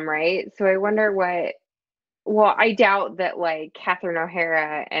stepmom, right? So I wonder what well, I doubt that like Catherine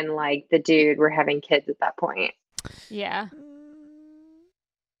O'Hara and like the dude were having kids at that point. yeah. Mm,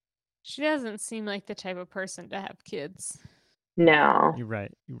 She doesn't seem like the type of person to have kids. No. You're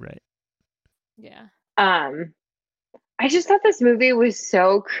right. You're right. Yeah. Um I just thought this movie was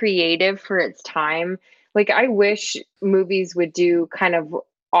so creative for its time. Like, I wish movies would do kind of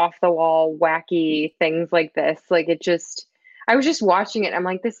off the wall, wacky things like this. Like, I was just watching it. I'm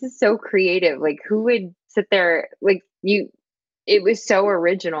like, this is so creative. Like, who would sit there? It was so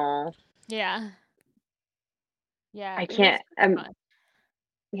original. Yeah. Yeah, I it was can't, pretty fun.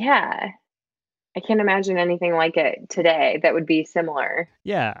 yeah, I can't imagine anything like it today that would be similar.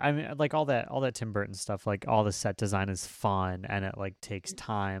 Yeah, I mean, like all that Tim Burton stuff, like all the set design is fun and it like takes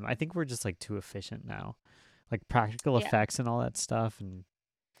time. I think we're just like too efficient now, like practical Yeah. effects and all that stuff. And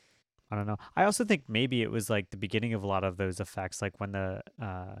I don't know. I also think maybe it was like the beginning of a lot of those effects, like when the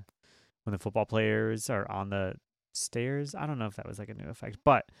football players are on the stairs. I don't know if that was like a new effect,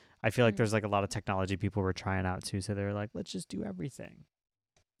 but I feel like Mhm. there's like a lot of technology people were trying out too. So they're like, let's just do everything.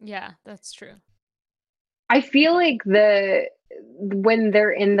 Yeah, that's true. I feel like when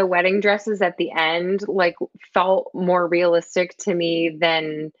they're in the wedding dresses at the end, like felt more realistic to me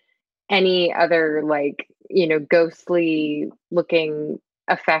than any other like, ghostly looking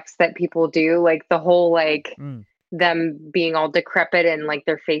effects that people do. Like the whole like Mm. them being all decrepit and like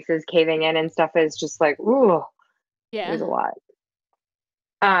their faces caving in and stuff is just like, ooh, it was a Yeah. lot.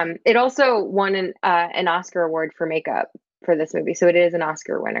 It also won an Oscar award for makeup for this movie, so it is an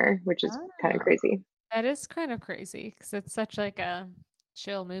Oscar winner, which is kind of Oh, crazy. that is kind of crazy because it's such like a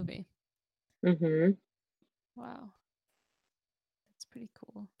chill movie. Hmm. Wow, that's pretty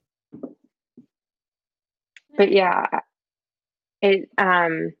cool. But Yeah. yeah, it.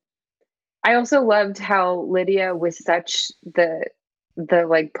 I also loved how Lydia was such the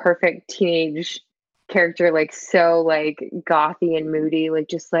like perfect teenage character, like so like gothy and moody, like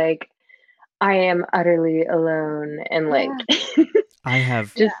just like I am utterly alone and like Yeah. I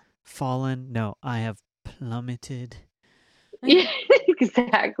have just fallen. No, I have plummeted. yeah,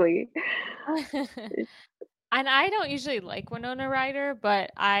 exactly. And I don't usually like Winona Ryder,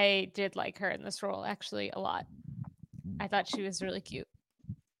 but I did like her in this role actually a lot. I thought she was really cute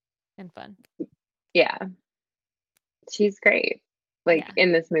and fun. Yeah, she's great. Like Yeah.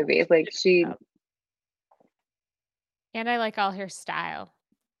 in this movie, like She did a she, good job. And I like all her style.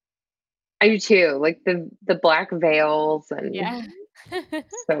 I do too. Like the black veils and Yeah.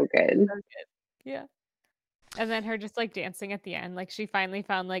 so good. So good. Yeah. And then her just like dancing at the end, like she finally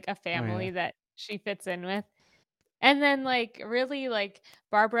found like a Oh family yeah. that she fits in with. And then like really like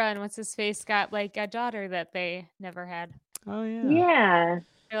Barbara and what's his face got like a daughter that they never had. Oh yeah. Yeah.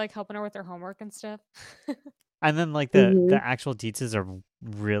 They're like helping her with her homework and stuff. And then like the Hmm. actual Dietzes are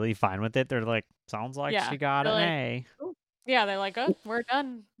really fine with it. They're like, sounds like Yeah. she got They're an like, A. "Cool." Yeah, they're like, "Oh, we're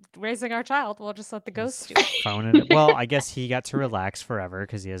done raising our child. We'll just let the ghosts Just do it." phoning it. Well, I guess he got to relax forever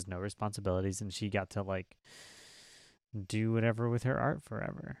because he has no responsibilities, and she got to like do whatever with her art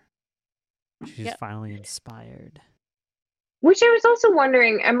forever. She's Yep. finally inspired. Which I was also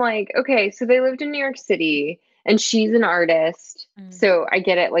wondering, I'm like, okay, so they lived in New York City and she's an artist. Mm. So I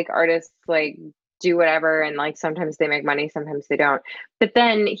get it, like artists like do whatever and like sometimes they make money, sometimes they don't. But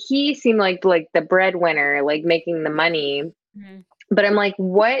then he seemed like the breadwinner, like making the money. Mhm. But I'm like,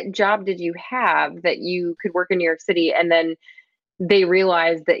 what job did you have that you could work in New York City and then they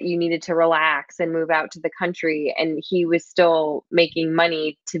realized that you needed to relax and move out to the country, and he was still making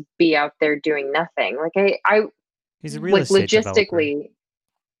money to be out there doing nothing. Like He's a real like estate developer. logistically.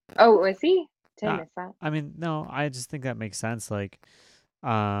 Oh, was he? Did I Uh, miss that? I mean, no, I just think that makes sense. Like,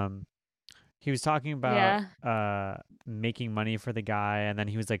 he was talking about Yeah. making money for the guy, and then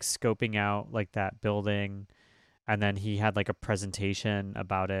he was like scoping out like that building, and then he had like a presentation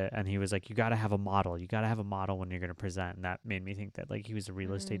about it, and he was like, you got to have a model. You got to have a model when you're going to present. And that made me think that like he was a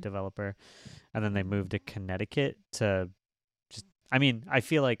real estate developer. And then they moved to Connecticut to just, I mean, I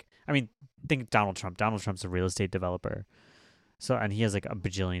feel like, think Donald Trump. Donald Trump's a real estate developer. So, and he has like $1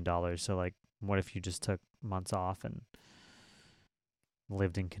 bajillion. So, like, what if you just took months off and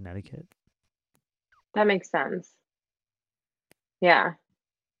lived in Connecticut? That makes sense. Yeah.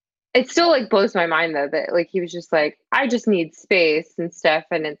 It still like blows my mind though that like he was just like, I just need space and stuff.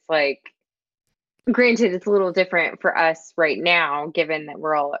 And it's like, granted, it's a little different for us right now, given that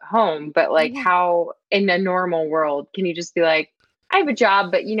we're all at home, but like how in a normal world can you just be like, I have a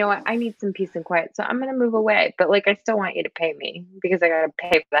job, but you know what? I need some peace and quiet. So I'm going to move away. But like, I still want you to pay me because I got to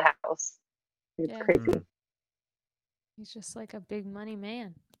pay for the house. It's Yeah. crazy. He's just like a big money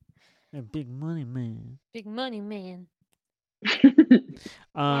man. A big money man. Big money man.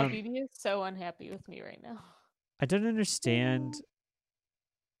 Wow, BB is so unhappy with me right now. I don't understand.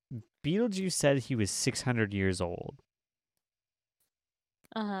 Beetlejuice said he was 600 years old.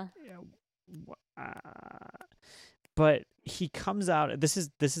 Uh-huh. But he comes out. This is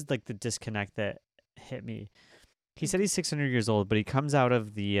like the disconnect that hit me. He said he's 600 years old, but he comes out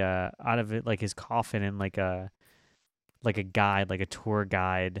of it like his coffin in like a guide, like a tour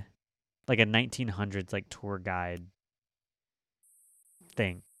guide, like a 1900s like tour guide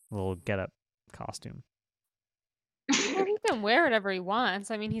thing, little get up costume. Well, he can wear whatever he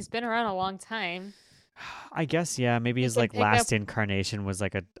wants. I mean, he's been around a long time. I guess, yeah. Maybe He his can like pick last up- incarnation was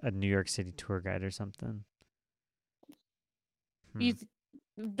like a New York City tour guide or something.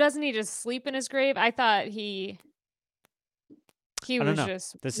 Doesn't he just sleep in his grave? I thought he was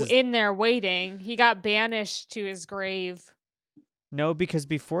just in there waiting. He got banished to his grave. No, because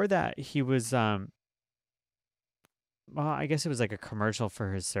before that he was well, I guess it was like a commercial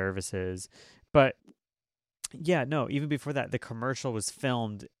for his services. But yeah, no, even before that the commercial was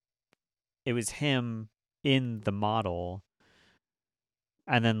filmed. It was him in the model.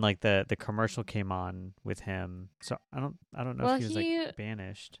 And then like the commercial came on with him. So I don't know if he was like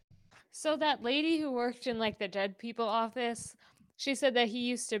banished. So that lady who worked in like the dead people office, she said that he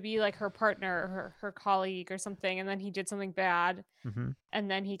used to be like her partner or her colleague or something, and then he did something bad. And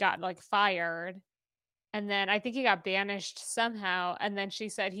then he got like fired. And then I think he got banished somehow, and then she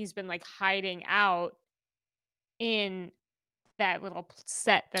said he's been like hiding out in that little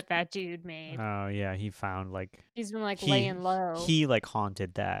set that dude made. Oh yeah, he found like he's been like laying low. He like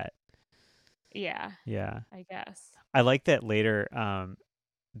haunted that. Yeah. Yeah. I guess. I like that later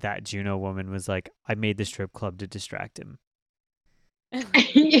that Juno woman was like, I made the strip club to distract him.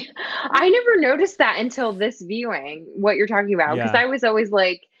 I never noticed that until this viewing, what you're talking about. Because I was always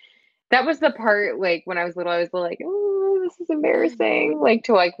like, that was the part like when I was little, I was like, oh, this is embarrassing, like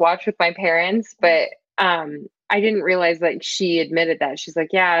to like watch with my parents. But I didn't realize like she admitted that. She's like,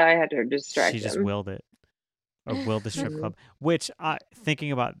 yeah, I had to distract him. She just willed it. Or willed the strip club. Which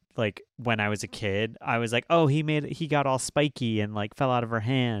thinking about like when I was a kid, I was like, oh, he got all spiky and like fell out of her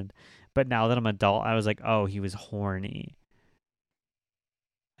hand. But now that I'm an adult, I was like, oh, he was horny.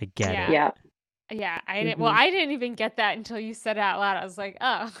 I get it. Yeah. Yeah. I didn't well, I didn't even get that until you said it out loud. I was like,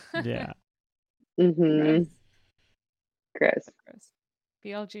 oh. Yeah. Gross.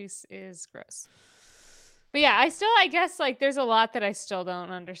 BLGuice is gross. But yeah, I guess like there's a lot that I still don't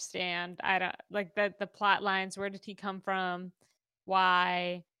understand. I don't like the plot lines. Where did he come from?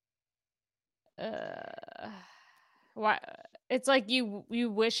 Why? Why? It's like you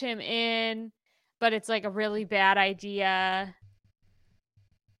wish him in, but it's like a really bad idea.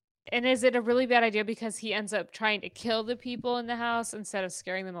 And is it a really bad idea because he ends up trying to kill the people in the house instead of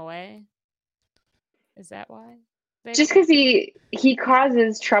scaring them away? Is that why? Just because he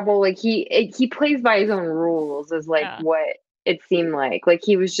causes trouble, like he plays by his own rules is like what it seemed like. Like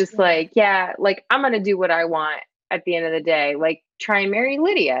he was just like, yeah, like I'm gonna do what I want at the end of the day. Like try and marry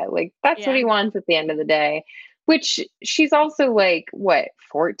Lydia. Like that's what he wants at the end of the day. Which she's also like what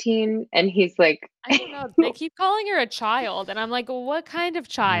 14, and he's like, I don't know. They keep calling her a child, and I'm like, well, what kind of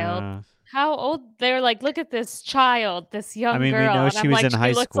child? Yeah. How old? They're like, look at this child, this young girl. We know and she I'm was like, in high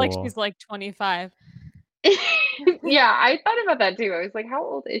she looks like school. she's like 25. Yeah, I thought about that too. I was like, how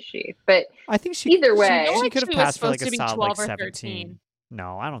old is she? But I think she either way, she could have passed for like a solid like 17. 13.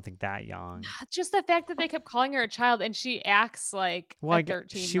 No, I don't think that young. Just the fact that they kept calling her a child and she acts like Well, a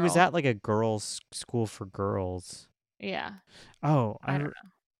she was 13-year-old. at like a girls' school for girls. Yeah. Oh, I don't know.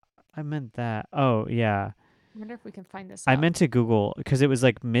 I meant that. Oh, yeah. I wonder if we can find this I out. meant to Google because it was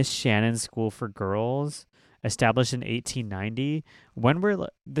like Miss Shannon's School for Girls, established in 1890. When were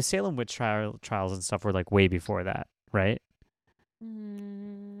the Salem witch trials and stuff were like way before that, right?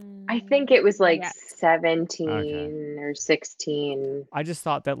 I think it was like Yes. 17 or 16. I just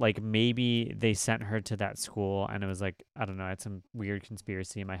thought that like maybe they sent her to that school and it was like, I don't know, I had some weird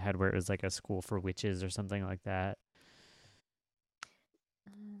conspiracy in my head where it was like a school for witches or something like that.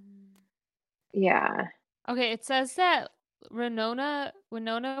 Yeah. Okay, it says that Winona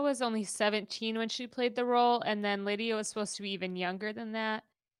was only 17 when she played the role, and then Lydia was supposed to be even younger than that.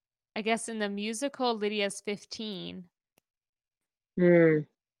 I guess in the musical, Lydia's 15. Hmm.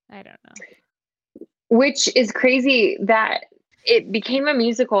 I don't know. Which is crazy that it became a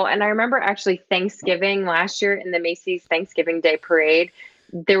musical. And I remember actually Thanksgiving last year in the Macy's Thanksgiving Day Parade,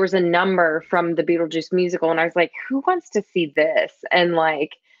 there was a number from the Beetlejuice musical. And I was like, who wants to see this? And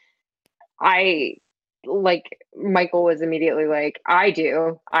Michael was immediately like, I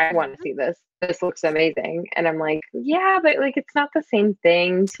do. I want to see this. This looks amazing. And I'm like, yeah, but like, it's not the same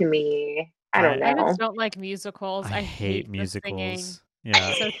thing to me. I don't I know. just don't like musicals. I I hate hate the singing. musicals.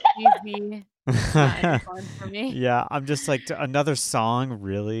 Yeah. So cheesy. It's not any fun for me. Yeah, I'm just like another song,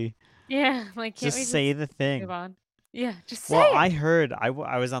 really? Yeah, like can't Just we say just the move thing. on? Yeah, just say Well, it. I heard I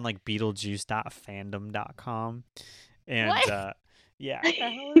was on like beetlejuice.fandom.com and What? yeah. What the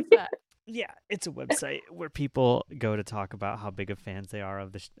hell is that? Yeah, it's a website where people go to talk about how big of fans they are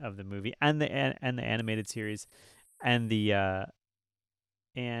of the movie and the animated series and the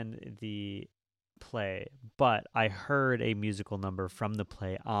play. But I heard a musical number from the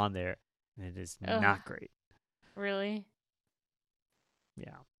play on there, and it is Ugh, not great. really?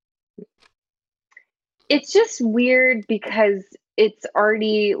 Yeah. It's just weird because it's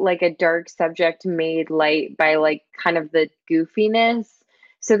already like a dark subject made light by like kind of the goofiness.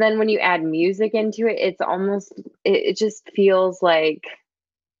 So then when you add music into it, it's almost it just feels like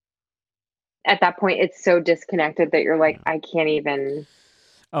at that point it's so disconnected that you're like, Yeah. I can't even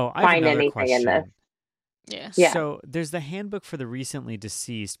Oh, I have find another anything in this. question. Yeah. Yeah. So there's the handbook for the recently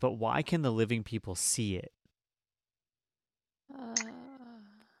deceased, but why can the living people see it?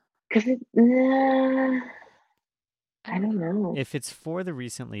 Because I I don't don't know. know. If it's for the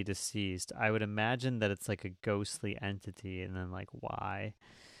recently deceased, I would imagine that it's like a ghostly entity, and then like why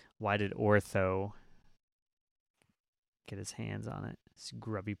did Ortho get his hands on it? His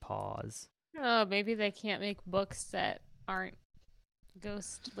grubby paws. Oh, maybe they can't make books that aren't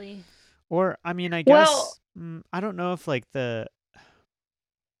ghostly. Or I mean, I Well, guess I don't know if like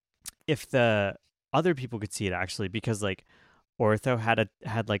if the other people could see it actually because like Ortho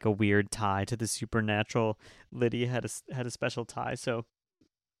had like a weird tie to the supernatural. Lydia had a special tie, so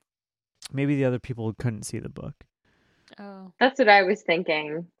maybe the other people couldn't see the book. Oh. that's what I was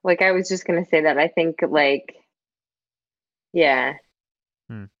thinking. Like I was just gonna say that. I think like yeah.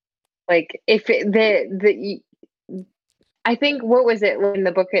 Hmm. Like if I think what was it in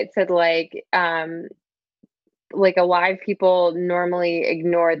the book it said like alive people normally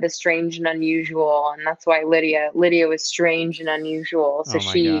ignore the strange and unusual, and that's why Lydia was strange and unusual, so Oh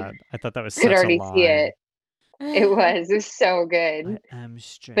my she god, I thought that was could such a already see line. it. It was so good. I am But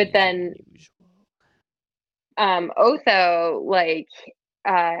strange and then unusual. Otho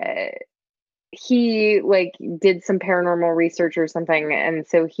uh he like did some paranormal research or something, and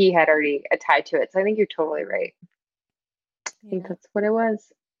so he had already a tie to it. So I think you're totally right. I think Yeah. that's what it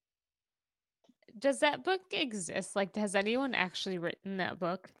was. Does that book exist? Like, has anyone actually written that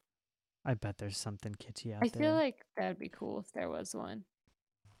book? I bet there's something kitschy out I there. feel like that'd be cool if there was one.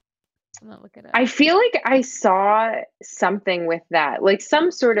 I'm not looking at I it. feel like I saw something with that, like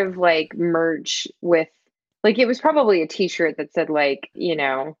some sort of like merch with, like it was probably a T-shirt that said like,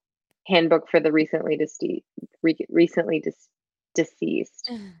 handbook for the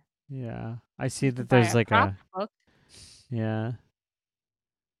deceased. Yeah, I see You can that buy there's a like prop a book.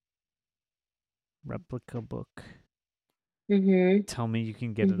 replica book. Mm-hmm. Tell me you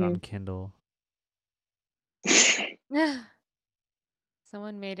can get it on Kindle.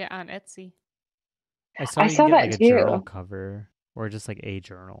 Someone made it on Etsy. I saw I you can saw get like that a journal too. cover or just like a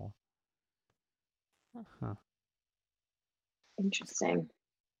journal. Huh. Interesting.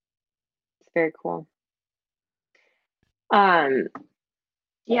 It's very cool. Um,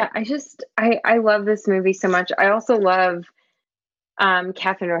 yeah, I love this movie so much. I also love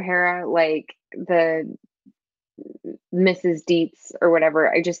Catherine O'Hara, like the Mrs. Dietz or whatever.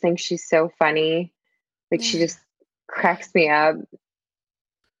 I just think she's so funny. Like she just cracks me up.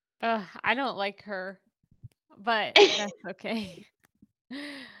 I don't like her, but that's okay.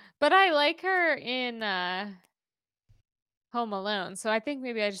 But I like her in Home Alone, so I think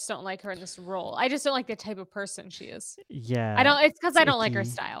maybe I just don't like her in this role. I just don't like the type of person she is. Yeah, It's because it's I don't like her icky.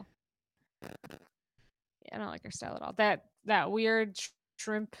 style. Yeah, I don't like her style at all. That weird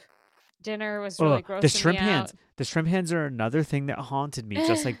shrimp dinner was Oh, really grossing me out. The shrimp hands are another thing that haunted me,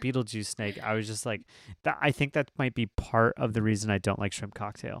 just like Beetlejuice snake. I was just like, that. I think that might be part of the reason I don't like shrimp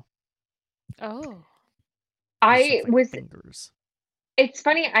cocktail. Oh. It just I looks like was fingers. It's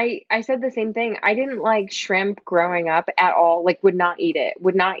funny, I said the same thing. I didn't like shrimp growing up at all, like, would not eat it.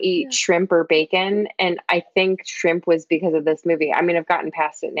 Would not eat Yeah. shrimp or bacon, and I think shrimp was because of this movie. I mean, I've gotten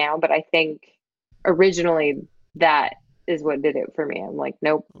past it now, but I think originally that is what did it for me. I'm like,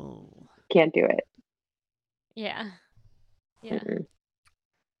 "Nope, Oh. can't do it." Yeah. Yeah. Mm-mm,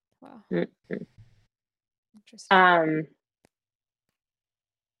 Wow. mm-mm. Interesting.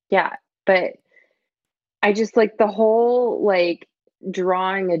 Yeah, but I just like the whole, like,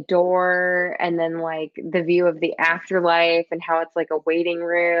 drawing a door and then, like, the view of the afterlife and how it's like a waiting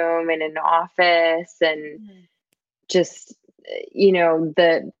room and an office and Mhm. just,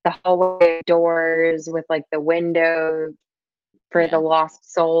 the hallway doors with, like, the window for the Yeah.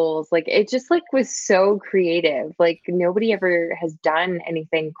 lost souls. Like, it just, like, was so creative. Like, nobody ever has done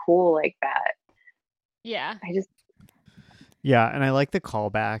anything cool like that. Yeah. I just Yeah, and I like the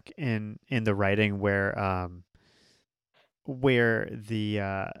callback in the writing where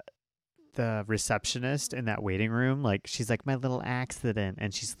the receptionist in that waiting room, like, she's like, my little accident,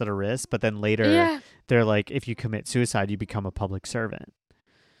 and she slit her wrist, but then later Yeah. they're like, if you commit suicide you become a public servant.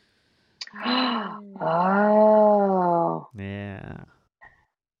 Mm. Oh, Yeah.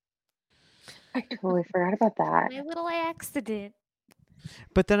 I totally forgot about that. My little accident.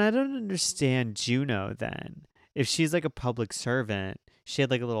 But then I don't understand Juno then. If she's like a public servant, she had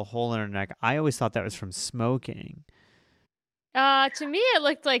like a little hole in her neck. I always thought that was from smoking. To me it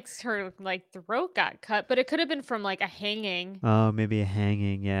looked like her like throat got cut, but it could have been from like a hanging. Oh, maybe a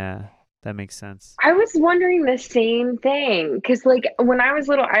hanging. Yeah, that makes sense. I was wondering the same thing because, like, when I was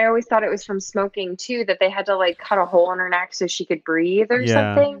little, I always thought it was from smoking too, that they had to, like, cut a hole in her neck so she could breathe or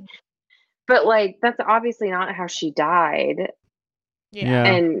Yeah. something. Mhm. But, like, that's obviously not how she died. Yeah. Yeah.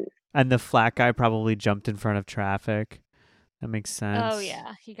 And And the flat guy probably jumped in front of traffic. That makes Oh sense.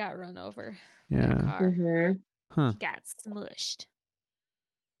 yeah, he got run over by a Yeah. car. mhm, Huh. He got smushed.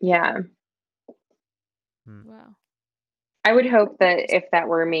 yeah, Hmm. Wow. I would hope that if that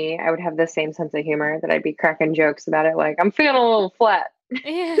were me, I would have the same sense of humor that I'd be cracking jokes about it. Like, I'm feeling a little flat.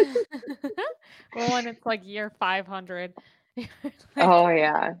 Yeah. Well, when it's like year 500, you're like Oh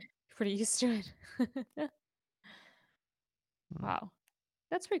yeah, pretty used to it. Wow.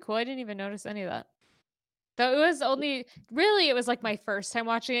 That's pretty cool. I didn't even notice any of that. Though it was only really it was like my first time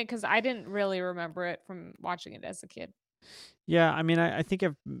watching it because I didn't really remember it from watching it as a kid. Yeah, I mean, I think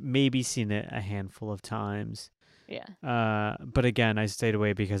I've maybe seen it a handful of times. Yeah. But again, I stayed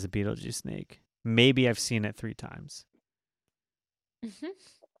away because of Beetlejuice Snake. Maybe I've seen it 3 times. Mhm.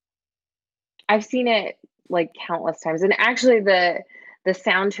 I've seen it like countless times, and actually, the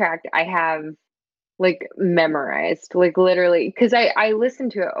soundtrack I have like memorized, like literally, because I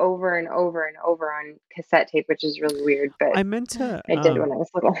listened to it over and over and over on cassette tape, which is really weird, but I meant to I did when I was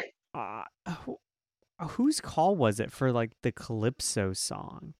little. uh who, whose call was it for like the Calypso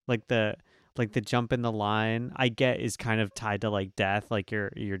song? Like the jump in the line, I get is kind of tied to like death, like you're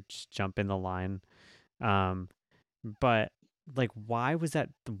just jump in the line. Um but like why was that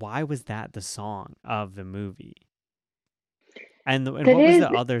the song of the movie? And That what was is the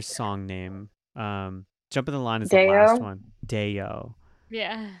other song name? Jump in the Line is the last Deo. one. Deo.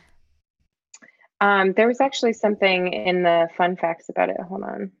 Yeah. There was actually something in the fun facts about it. Hold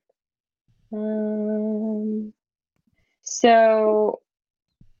on. So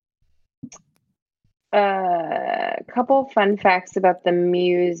a couple fun facts about the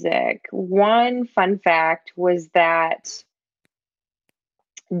music. One fun fact was that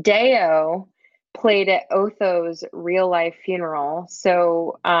Deo played at Otho's real life funeral.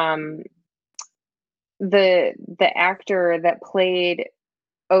 So the actor that played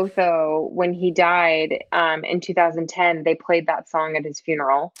Otho when he died in 2010, they played that song at his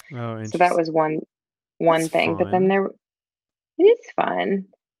funeral. Oh, So that interesting. was one That's thing. But then fun. it is fun.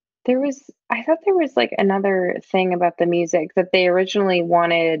 I thought there was like another thing about the music that they originally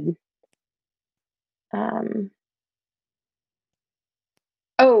wanted. Um,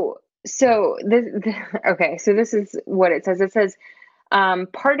 oh, so okay, so this is what it says. It says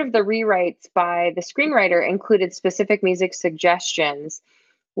part of the rewrites by the screenwriter included specific music suggestions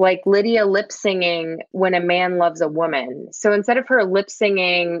like Lydia lip singing When a Man Loves a Woman. So instead of her lip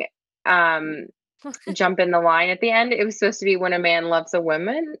singing Jump in the Line at the end, it was supposed to be When a Man Loves a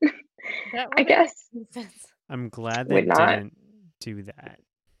Woman. That I wouldn't guess. make sense. I'm glad they Would not. didn't do that.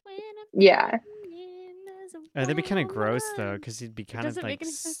 Yeah. That'd be kind of gross though, because he'd be kind of doesn't like make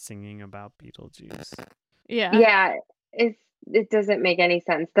any sense. singing about Beetlejuice. Yeah. Yeah, it doesn't make any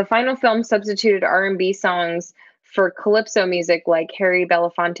sense. The final film substituted R&B songs for calypso music like Harry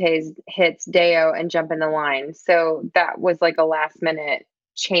Belafonte's hits Deo and Jump in the Line. So that was like a last minute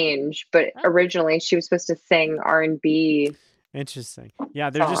change, but Oh. originally she was supposed to sing R&B. Interesting. Yeah,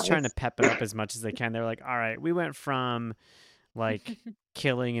 they're just trying to songs. pep it up as much as they can. They're like, all right, we went from like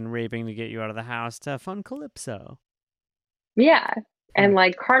killing and raping to get you out of the house to fun calypso. Yeah. And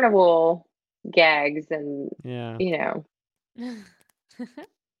like carnival gags and Yeah. you know,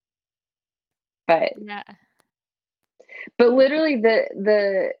 but Yeah. literally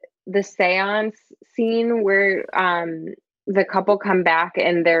the seance scene where the couple come back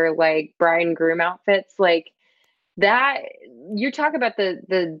in their like bride and groom outfits, like that, you talk about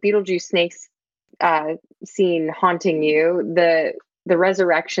the Beetlejuice snakes scene haunting you. The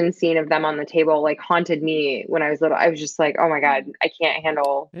resurrection scene of them on the table like haunted me when I was little. I was just like, oh my God, I can't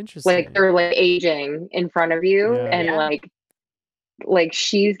handle, Interesting. like they're like aging in front of you. Yeah. And Yeah. like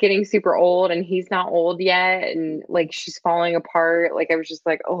she's getting super old and he's not old yet, and like she's falling apart. Like I was just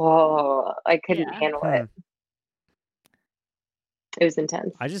like, oh, I couldn't Yeah. handle it. It was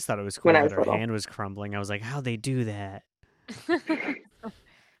intense. I just thought it was When cool I that was her little. hand was crumbling. I was like, how'd they do that?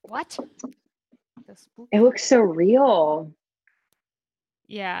 What? So spooky. It looks so real.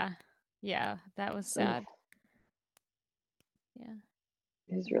 Yeah. Yeah. That was sad. Yeah.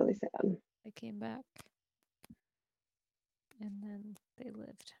 It was really sad. They came back. And then they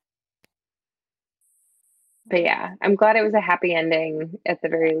lived. But yeah, I'm glad it was a happy ending at the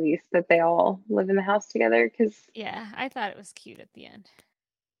very least, that they all live in the house together. Because Yeah, I thought it was cute at the end.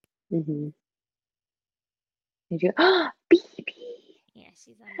 Did you? Oh, baby. Yeah,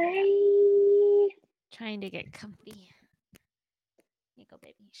 she's on Hi. trying to get comfy. Here you go,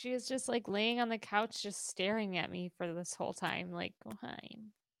 baby. She was just like laying on the couch, just staring at me for this whole time. Like, oh hi,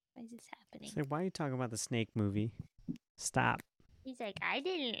 why is this happening? So why are you talking about the snake movie? Stop. He's like, I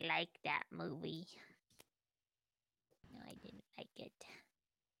didn't like that movie. No, I didn't like it.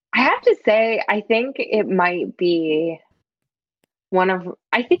 I have to say, I think it might be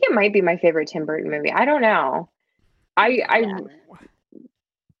I think it might be my favorite Tim Burton movie. I don't know.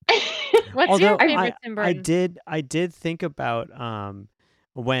 What's your Although favorite Tim Burton? I did think about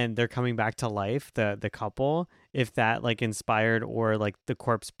when they're coming back to life, the couple, if that like inspired or like the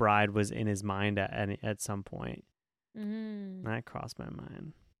corpse bride was in his mind at some point. That crossed my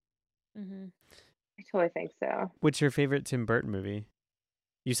mind. I totally think so. What's your favorite Tim Burton movie?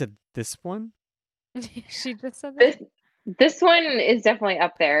 You said this one? She just said that. This one is definitely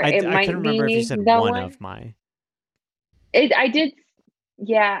up there. It I might couldn't remember if you be said the one one. of my. I did.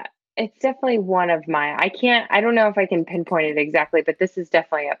 Yeah, it's definitely one of mine. I don't know if I can pinpoint it exactly, but this is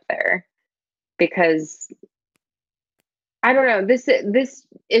definitely up there because I don't know. This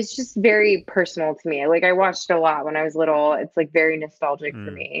is just very personal to me. Like I watched a lot when I was little. It's like very nostalgic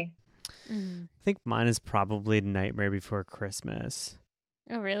for me. I think mine is probably Nightmare Before Christmas.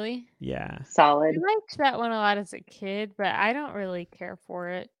 Oh, really? Yeah. Solid. I liked that one a lot as a kid, but I don't really care for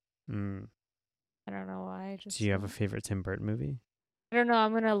it. I don't know why. Do you have a favorite Tim Burton movie? I don't know.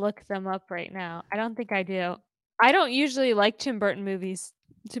 I'm going to look them up right now. I don't think I do. I don't usually like Tim Burton movies,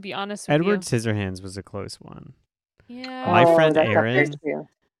 to be honest with Edward you. Scissorhands was a close one. Yeah. My friend that's up there Aaron, too.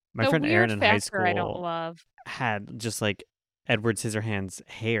 my The friend weird Aaron in high factor I don't school love. had just like Edward Scissorhands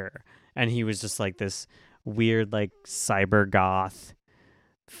hair, and he was just like this weird like cyber goth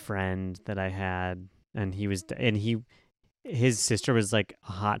friend that I had, and his sister was like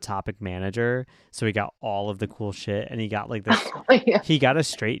a Hot Topic manager, so he got all of the cool shit, and he got like this he got a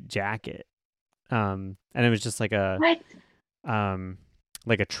straight jacket, and it was just like a What?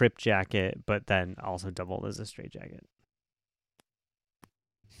 like a trip jacket, but then also doubled as a straight jacket.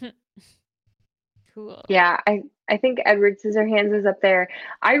 Cool. Yeah, I think Edward Scissorhands is up there.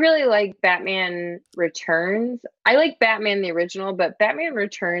 I really like Batman Returns. I like Batman the original, but Batman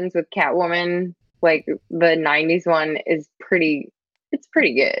Returns with Catwoman, like the 90s one, is pretty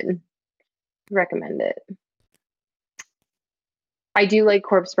good. Recommend it. I do like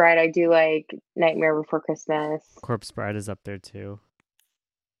Corpse Bride. I do like Nightmare Before Christmas. Corpse Bride is up there too.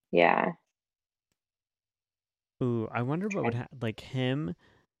 Yeah. Ooh, I wonder what would like him.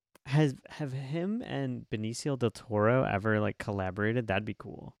 Have him and Benicio del Toro ever like collaborated? That'd be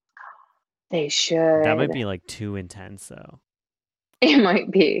cool. They should. That might be like too intense though. It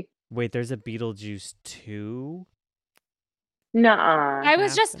might be. Wait, there's a Beetlejuice 2 Nuh-uh. I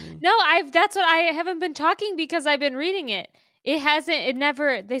was just happening? no, that's what I haven't been talking because I've been reading it. It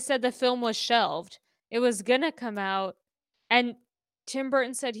never they said the film was shelved. It was gonna come out and Tim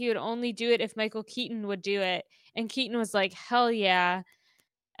Burton said he would only do it if Michael Keaton would do it. And Keaton was like, "Hell yeah."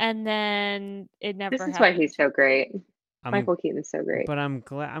 And then it This never is why happened. he's so great. I'm, Michael Keaton's so great. but I'm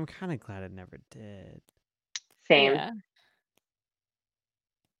kind of glad it never did. Same. Yeah.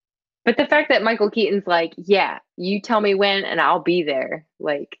 But the fact that Michael Keaton's like, yeah, you tell me when and I'll be there.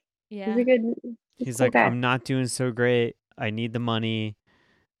 Like, Yeah. He's cool like, guy. I'm not doing so great. I need the money.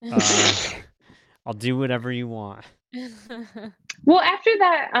 I'll do whatever you want. Well, after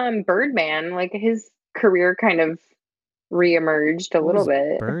that Birdman, like his career kind of reemerged a What little was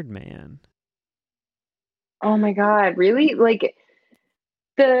bit. Birdman? Oh my God, really? Like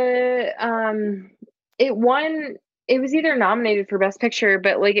the it was either nominated for Best Picture,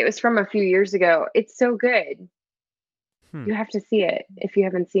 but like it was from a few years ago. It's so good. You have to see it if you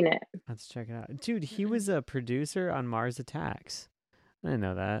haven't seen it. Let's check it out. Dude, he was a producer on Mars Attacks. I didn't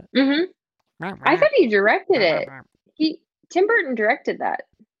know that. I thought he directed it. Tim Burton directed that.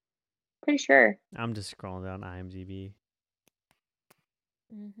 Pretty sure. I'm just scrolling down IMDb.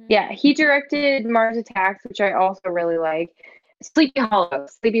 Yeah, he directed Mars Attacks, which I also really like. Sleepy Hollow.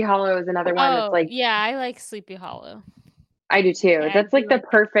 Sleepy Hollow is another one that's like, yeah, I like Sleepy Hollow. I do too. Yeah, That's I like do the like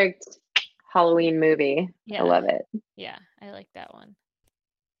that. perfect Halloween movie. Yeah. I love it. Yeah, I like that one.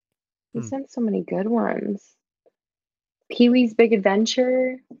 He's done so many good ones. Pee-wee's Big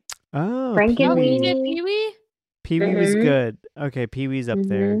Adventure. Oh, Oh, he did Frankenweenie. Pee-wee? Pee-wee was good. Okay, Pee-wee's up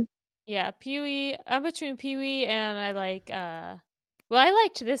there. Yeah, Pee-wee. I'm between Pee-wee and I like well, I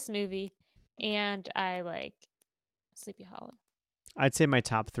liked this movie and I like Sleepy Hollow. I'd say my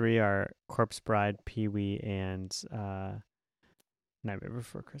top 3 are Corpse Bride, Pee-wee, and Nightmare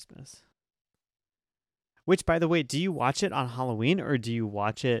Before Christmas. Which, by the way, do you watch it on Halloween or do you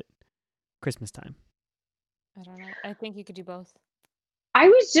watch it Christmas time? I don't know. I think you could do both. I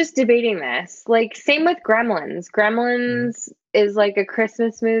was just debating this. Like, same with Gremlins. Gremlins is like a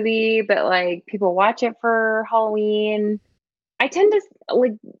Christmas movie, but like people watch it for Halloween. I tend to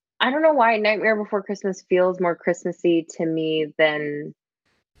like, I don't know why Nightmare Before Christmas feels more Christmassy to me than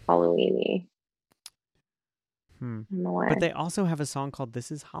Halloweeny. I don't know why. But they also have a song called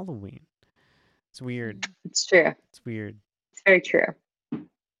This Is Halloween. It's weird. It's true. It's weird. It's very true.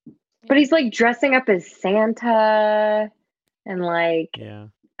 But he's like dressing up as Santa and like, Yeah.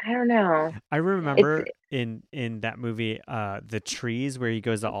 I don't know. I remember in that movie, the trees where he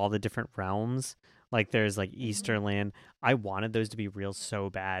goes to all the different realms. Like there's like Easterland. I wanted those to be real so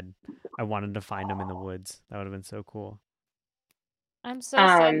bad. I wanted to find them in the woods. That would have been so cool. I'm so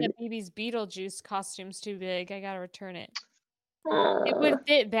sad that BB's Beetlejuice costume's too big. I gotta return it. It would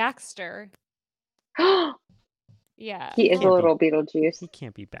fit Baxter. Yeah. He is a little Beetlejuice. He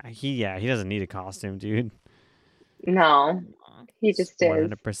can't be back. He doesn't need a costume, dude. No, he just is.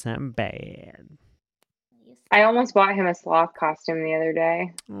 100% bad. I almost bought him a sloth costume the other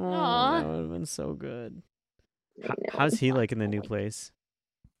day. Oh, that would have been so good. How's he like in the new place?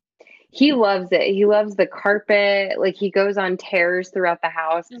 He loves it. He loves the carpet. Like he goes on tears throughout the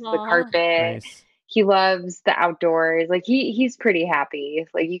house because the carpet. Nice. He loves the outdoors. Like he's pretty happy.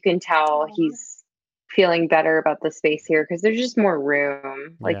 Like you can tell he's feeling better about the space here because there's just more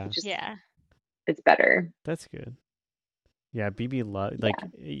room. Like it's better. That's good. Yeah, BB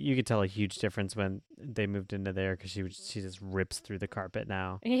you could tell a huge difference when they moved into there because she just rips through the carpet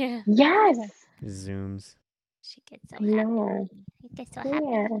now. Yeah. Yes. Zooms. She gets so happy. He gets so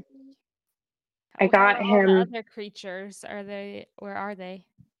happy. I got him. All the other creatures where are they?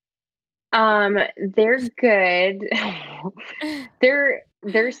 They're good.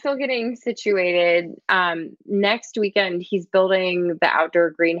 They're still getting situated. Next weekend he's building the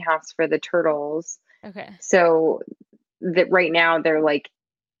outdoor greenhouse for the turtles. Okay. So that right now they're like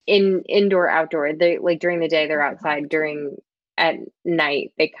indoor outdoor. They like during the day they're outside, at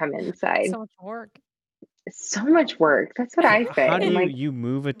night they come inside. So much work. So much work. That's what I say. How do you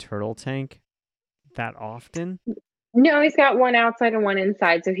move a turtle tank that often? No, he's got one outside and one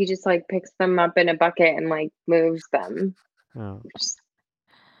inside, so he just like picks them up in a bucket and like moves them. Oh. Just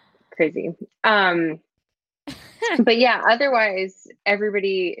crazy. But yeah, otherwise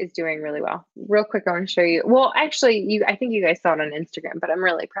everybody is doing really well. Real quick, I want to show you. Well, actually, I think you guys saw it on Instagram, but I'm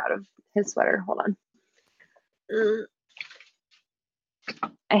really proud of his sweater. Hold on.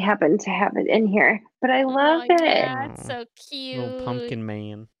 I happen to have it in here, but I love it. Yeah, it's so cute. Little pumpkin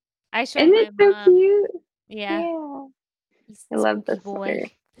man. Isn't it so cute? Yeah. I love this sweater.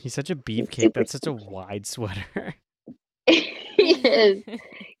 He's such a beefcake. That's such a wide sweater. Yeah, He is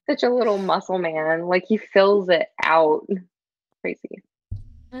such a little muscle man. Like he fills it out. Crazy.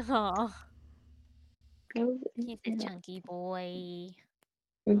 Oh, Fills he's a it out. chunky boy.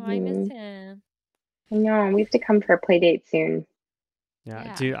 Oh, I miss Mhm. him. I know. We have to come for a play date soon. Yeah,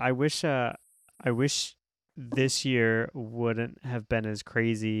 Yeah. dude, I wish this year wouldn't have been as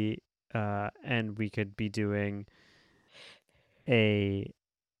crazy and we could be doing a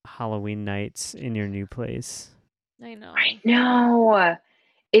Halloween nights in your new place. I know. I know.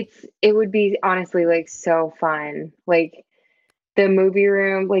 It would be honestly like so fun. Like the movie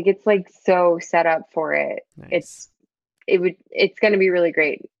room, like it's like so set up for it. Nice. It's going to be really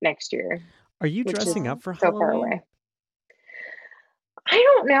great next year, Are you which is dressing up for so far Halloween? away. I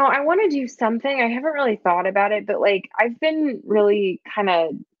don't know. I want to do something. I haven't really thought about it, but like I've been really kind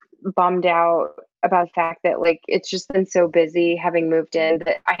of bummed out about the fact that like it's just been so busy having moved in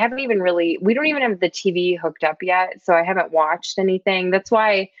that I haven't even really we don't even have the TV hooked up yet, so I haven't watched anything. That's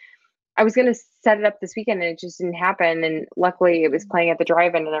why I was going to set it up this weekend and it just didn't happen, and luckily it was playing at the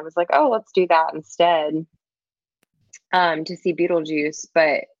drive-in and I was like, "Oh, let's do that instead." To see Beetlejuice,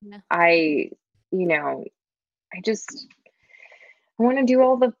 but Yeah. I, you know, I want to do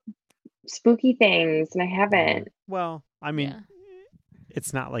all the spooky things, and I haven't. Well, I mean, Yeah.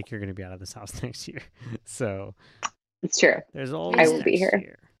 it's not like you're going to be out of this house next year. So It's true. there's I always will be next here.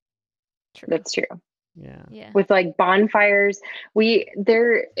 year. True. That's true. Yeah. Yeah. With like bonfires,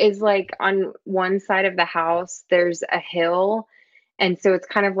 there is like on one side of the house, there's a hill. And so it's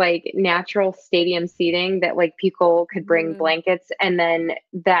kind of like natural stadium seating that like people could bring Ooh. blankets. And then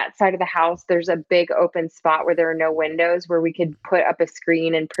that side of the house, there's a big open spot where there are no windows where we could put up a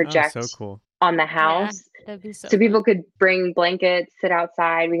screen and Oh, project so cool. on the Yeah. house. That'd be so So people fun. could bring blankets, sit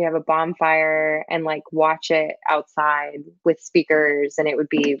outside. We could have a bonfire and like watch it outside with speakers, and it would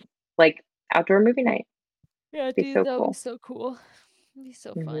be like outdoor movie night. Yeah, It'd be dude, so that would be cool. so cool. It'd be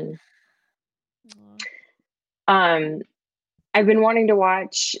so fun. Um, I've been wanting to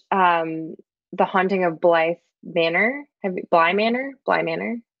watch The Haunting of Bly Manor. Bly Manor? Bly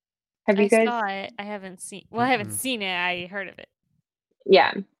Manor. Have I you guys? saw it. I haven't seen. Well, I haven't seen it. I heard of it.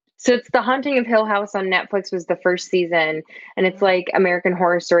 Yeah. So it's The Haunting of Hill House on Netflix was the first season, and it's like American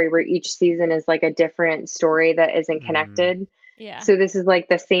Horror Story where each season is like a different story that isn't connected. Yeah. So this is like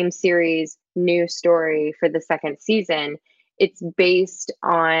the same series, new story for the second season. It's based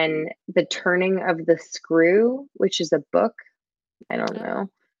on The Turning of the Screw, which is a book. I don't know.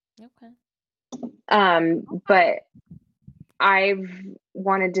 Okay. But I've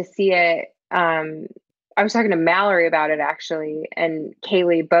wanted to see it. I was talking to Mallory about it actually, and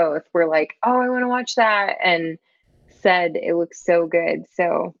Kaylee both were like, "Oh, I want to watch that," and said it looks so good.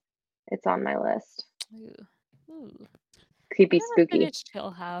 So it's on my list. Ooh. Creepy, I never spooky. finished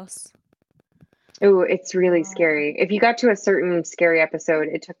Hill House. Oh, it's really scary. If you got to a certain scary episode,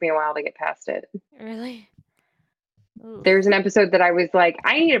 it took me a while to get past it. Really? Ooh. There's an episode that I was like,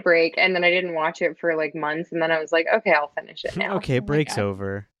 I need a break, and then I didn't watch it for like months, and then I was like, okay, I'll finish it now. Okay, Oh my break's God.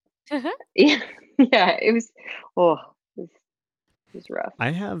 over. Yeah, it was. Oh, it was rough. I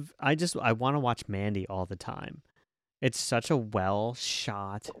want to watch Mandy all the time. It's such a well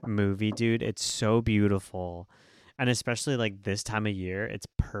shot movie, dude. It's so beautiful. And especially like this time of year, it's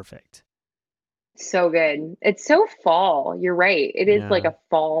perfect. So good. It's so fall. You're right. It is like Yeah. a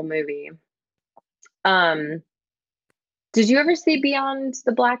fall movie. Did you ever see Beyond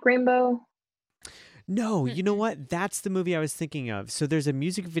the Black Rainbow? No, you know what? That's the movie I was thinking of. So there's a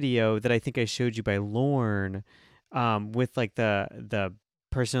music video that I think I showed you by Lorne, with like the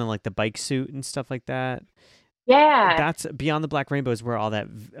person in like the bike suit and stuff like that. Yeah. That's Beyond the Black Rainbow is where all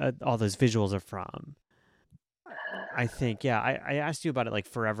those visuals are from. I think, yeah. I asked you about it like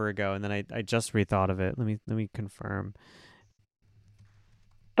forever ago, and then I just rethought of it. Let me confirm.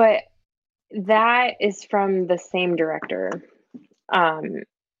 But that is from the same director.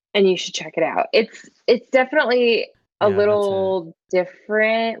 And you should check it out. It's definitely a Yeah, that's it. little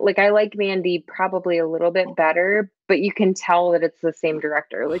different. Like I like Mandy probably a little bit better, but you can tell that it's the same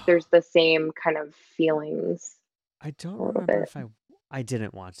director. Like there's the same kind of feelings. I don't A little remember bit. if I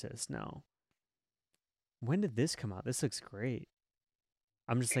didn't watch this. No. When did this come out? This looks great.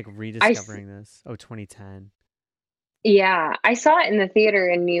 I'm just like rediscovering this. Oh, 2010. Yeah, I saw it in the theater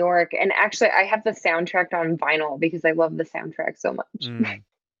in New York, and actually I have the soundtrack on vinyl because I love the soundtrack so much.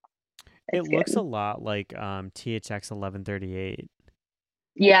 It looks good. a lot like THX 1138.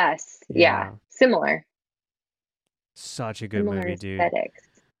 Yes, yeah, Yeah. similar. Such a good Similar movie, dude. aesthetics.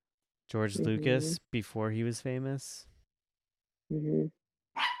 George Lucas before he was famous.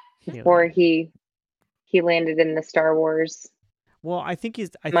 Before he landed in the Star Wars. Well, I think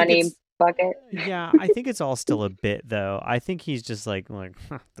Money fuck it. Yeah, I think it's all still a bit though. I think he's just like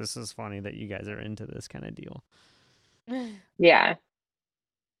this is funny that you guys are into this kind of deal. Yeah.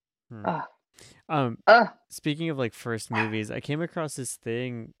 Hmm. Ugh. Um, Ugh. Speaking of like first movies, I came across this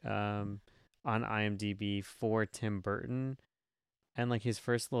thing on IMDb for Tim Burton, and like his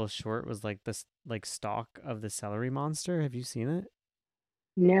first little short was like this like stalk of the celery monster. Have you seen it?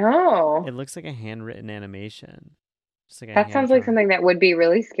 No. It looks like a handwritten animation, just like a That hand sounds like drawn. something that would be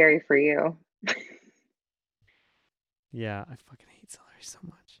really scary for you. Yeah, I fucking hate celery so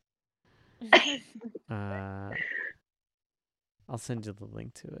much. I'll send you the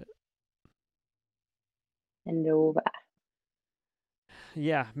link to it. And over.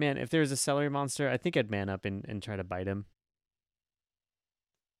 Yeah, man, if there was a celery monster, I think I'd man up and try to bite him.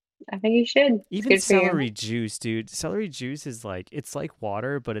 I think you should. It's Even good for you. celery juice, dude. Celery juice is like it's like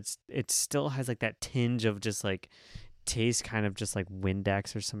water, but it still has like that tinge of just like taste, kind of just like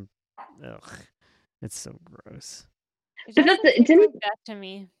Windex or some. Ugh, it's so gross. It But doesn't that's taste didn't. like that to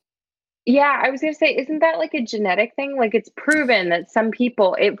me. Yeah, I was gonna say, isn't that like a genetic thing? Like it's proven that some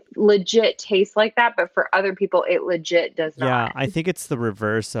people it legit tastes like that, but for other people it legit does Yeah, not. I think it's the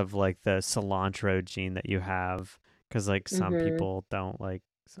reverse of like the cilantro gene that you have, because like some Mm-hmm. people don't like.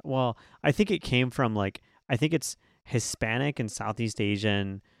 Well, I think it came from like I think it's Hispanic and Southeast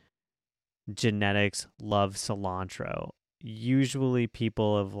Asian genetics love cilantro. Usually,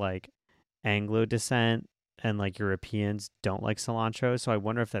 people of like Anglo descent and like Europeans don't like cilantro. So I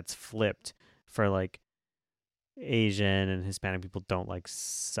wonder if that's flipped for like Asian and Hispanic people don't like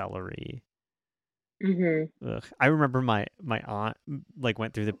celery. Mm-hmm. Ugh. I remember my aunt like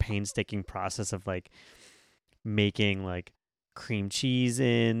went through the painstaking process of like making like cream cheese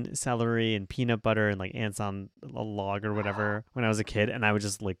in celery and peanut butter and like ants on a log or whatever when I was a kid, and I would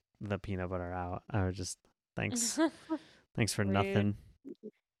just lick the peanut butter out. I would just thanks for Rude. nothing.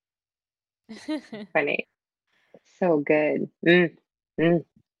 Funny. So good. Mm. Mm.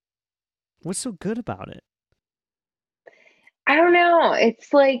 What's so good about it? I don't know.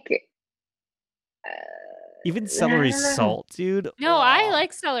 It's like Even I celery don't know. salt, dude. No, I Oh.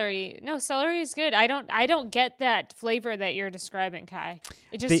 like celery. No, celery is good. I don't get that flavor that you're describing, Kai.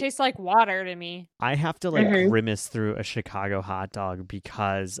 It just They tastes like water to me. I have to like Mm-hmm. grimace through a Chicago hot dog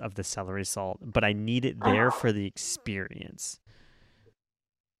because of the celery salt, but I need it there Oh, for the experience.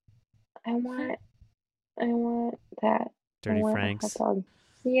 I want that. I Dirty want a hot Franks. dog.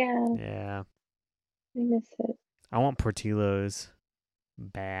 Yeah, Yeah. I miss it. I want Portillo's.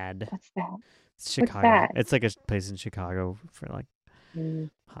 Bad. What's that? It's What's Chicago. that? It's like a place in Chicago for like Mm.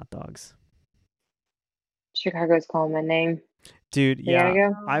 hot dogs. Chicago's calling my name. Dude, We gotta yeah.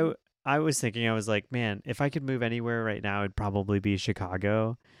 go. I was thinking, I was like, man, if I could move anywhere right now, it'd probably be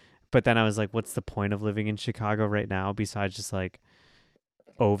Chicago. But then I was like, what's the point of living in Chicago right now besides just like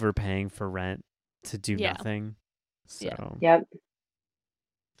overpaying for rent to do Yeah. nothing? Yeah. So, Yep,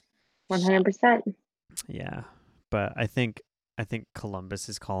 Shut 100%. yeah. But I think Columbus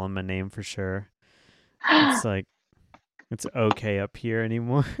is calling my name for sure. It's like it's okay up here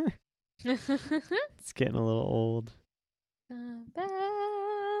anymore. It's getting a little old.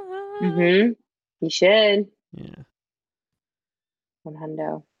 Mm-hmm. You should. Yeah.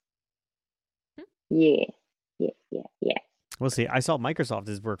 100. Yeah. Yeah, yeah, yeah. We'll see. I saw Microsoft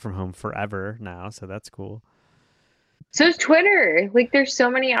is work from home forever now, so that's cool. So is Twitter. Like there's so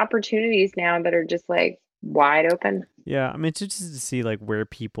many opportunities now that are just like wide open. Yeah, I'm interested to see like where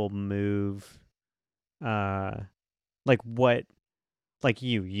people move. Like what, like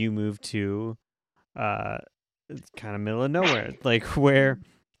you move to, kind of middle of nowhere. Like where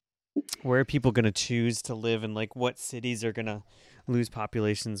are people gonna choose to live, and like what cities are gonna lose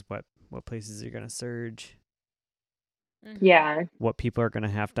populations? What places are gonna surge? Yeah. What people are gonna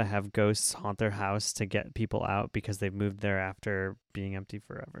have to have ghosts haunt their house to get people out because they've moved there after being empty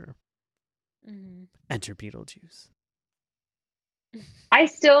forever. Mm-hmm. Enter Beetlejuice. I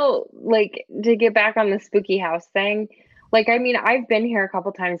still like to get back on the spooky house thing. Like, I mean, I've been here a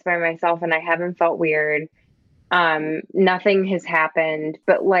couple times by myself and I haven't felt weird. Nothing has happened,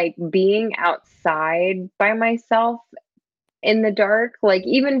 but like being outside by myself in the dark, like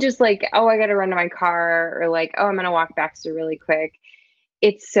even just like, oh, I gotta run to my car, or like, oh, I'm gonna walk Baxter really quick.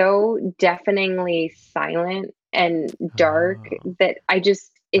 It's so deafeningly silent and dark Oh, that I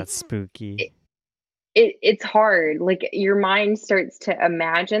just that's spooky. it's hard. Like your mind starts to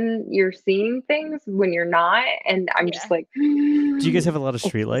imagine you're seeing things when you're not, and I'm Yeah. just like, Do you guys have a lot of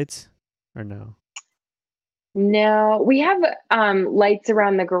streetlights, or no? no. We have lights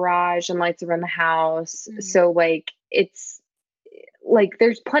around the garage and lights around the house. Mhm. So like it's like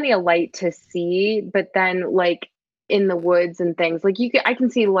there's plenty of light to see, but then like in the woods and things. Like I can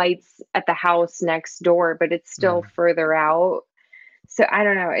see lights at the house next door, but it's still further out. So I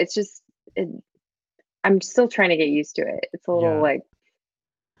don't know. It's just I'm still trying to get used to it. It's a little like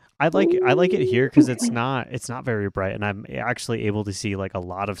I like it here because it's not very bright, and I'm actually able to see like a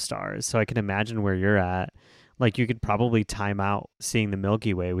lot of stars. So I can imagine where you're at. Like you could probably time out seeing the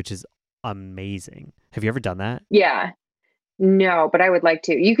Milky Way, which is amazing. Have you ever done that? yeah. No, but I would like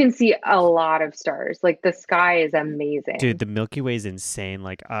to. You can see a lot of stars. Like the sky is Dude, amazing. the Milky Way is insane.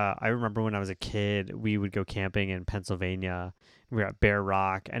 Like, I remember when I was a kid, we would go camping in Pennsylvania. We were at Bear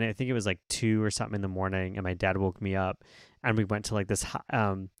Rock, and I think it was like 2 or something in the morning, and my dad woke me up, and we went to like this,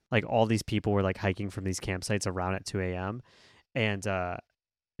 like all these people were like hiking from these campsites around at 2 a.m. And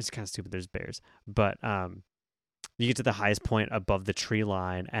it's kind of stupid. There's bears, but you get to the highest point above the tree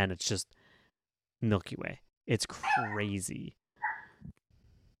line, and it's just Milky Way. It's crazy.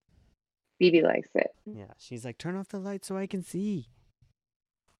 Phoebe likes it. Yeah, she's like, turn off the light so I can see.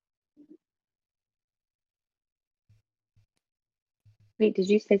 Wait, did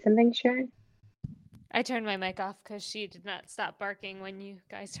you say something, Sharon? I turned my mic off because she did not stop barking when you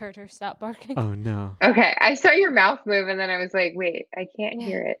guys heard her stop barking. Oh no. Okay, I saw your mouth move and then I was like, wait, I can't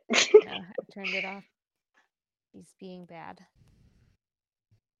hear it. No, I turned it off. He's being bad.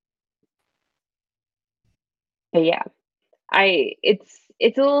 But yeah, it's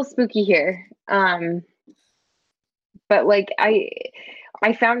a little spooky here. But like I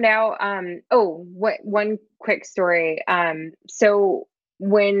found out one quick story. So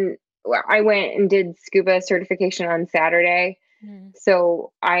when I went and did scuba certification on Saturday,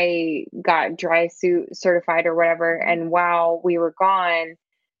 so I got dry suit certified or whatever, and while we were gone,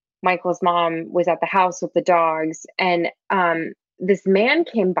 Michael's mom was at the house with the dogs, and this man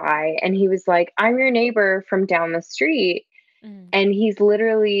came by and he was like, I'm your neighbor from down the street. And he's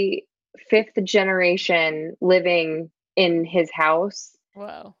literally fifth generation living in his house.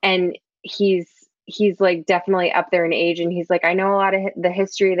 Whoa. And he's like definitely up there in age. And he's like, I know a lot of the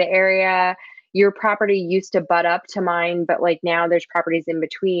history of the area. Your property used to butt up to mine, but like now there's properties in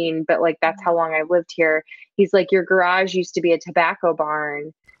between. But like that's how long I've lived here. He's like, your garage used to be a tobacco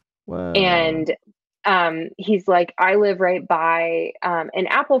barn. Whoa. And he's like, I live right by an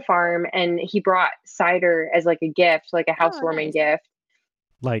apple farm, and he brought cider as like a gift, like a housewarming gift.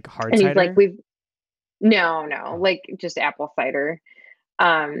 Like hard and cider? He's like, no, like just apple cider.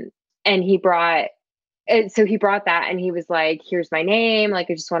 And he brought that, and he was like, here's my name. Like,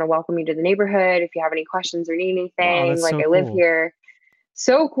 I just want to welcome you to the neighborhood. If you have any questions or need anything, wow, that's like so I live cool. here.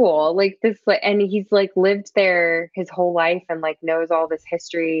 So cool. Like this, and he's like lived there his whole life and like knows all this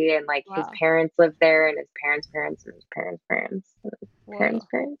history, and like his parents lived there, and his parents' parents, and his parents' parents, and his parents'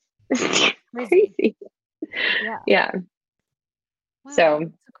 parents. Crazy. Yeah. Wow, So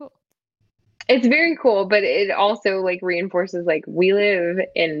that's so cool. It's very cool, but it also like reinforces like we live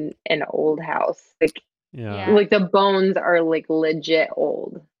in an old house. Like like the bones are like legit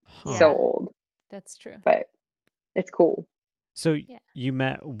old. So old. That's true. But it's cool. So you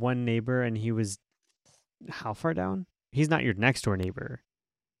met one neighbor, and he was how far down? He's not your next door neighbor.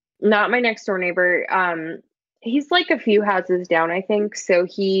 Not my next door neighbor. He's like a few houses down, I think. So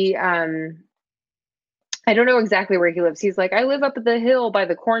he I don't know exactly where he lives. He's like, I live up at the hill by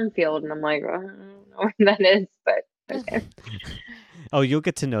the cornfield, and I'm like, I don't know where that is, but okay. Oh, you'll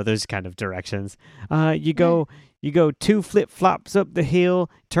get to know those kind of directions. You go 2 flip flops up the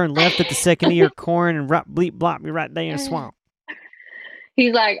hill, turn left at the second ear corn, and right bleep blop, you're right there in the swamp.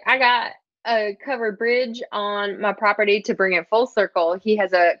 He's like, I got a covered bridge on my property. To bring it full circle, he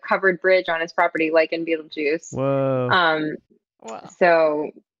has a covered bridge on his property, like in Beetlejuice. Whoa.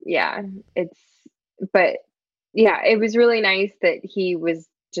 So yeah, but yeah, it was really nice that he was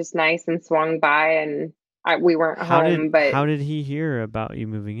just nice and swung by, and we weren't home. But how did he hear about you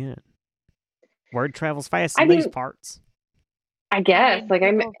moving in? Word travels fast in these parts. I guess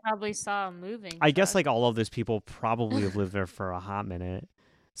people probably saw him moving. I guess like all of those people probably have lived there for a hot minute.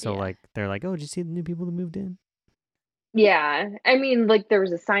 So like they're like, oh, did you see the new people that moved in? Yeah, I mean, like there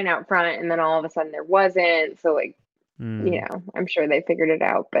was a sign out front, and then all of a sudden there wasn't. So like, you know, I'm sure they figured it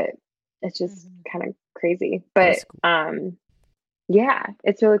out, but it's just kind of crazy. But cool. Yeah,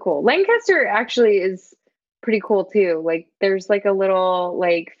 it's really cool. Lancaster actually is pretty cool too. Like there's like a little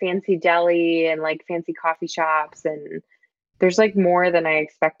like fancy deli and like fancy coffee shops, and there's like more than I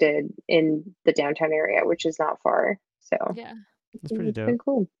expected in the downtown area, which is not far. So yeah, that's pretty dope. Been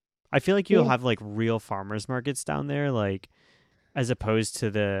cool. I feel like you'll have like real farmers markets down there, like as opposed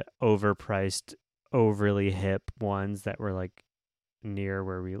to the overpriced, overly hip ones that were like near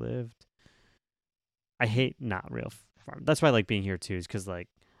where we lived. I hate not real farm. That's why I like being here too, is because like,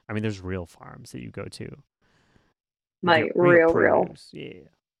 I mean, there's real farms that you go to. Like real real. produce. Yeah.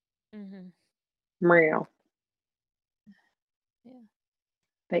 Mm-hmm. Real. Yeah,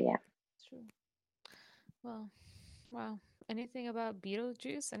 But yeah. true. Well, wow. Anything about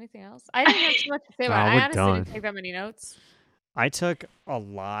Beetlejuice? Anything else? I didn't have too much to say about it. We're I honestly done. didn't take that many notes. I took a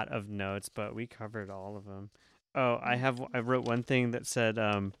lot of notes, but we covered all of them. Oh, I wrote one thing that said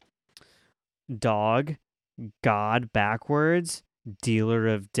dog, God backwards, dealer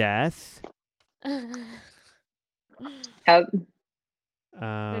of death. Yep.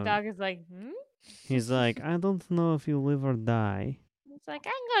 The dog is like, He's like, I don't know if you live or die. It's like,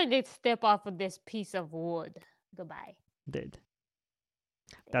 I'm going to step off of this piece of wood. Goodbye. Did.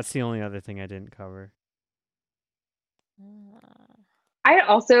 That's the only other thing I didn't cover. I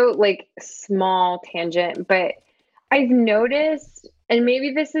also like small tangent, but I've noticed, and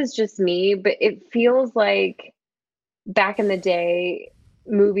maybe this is just me, but it feels like back in the day,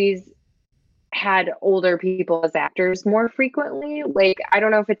 movies had older people as actors more frequently. Like, I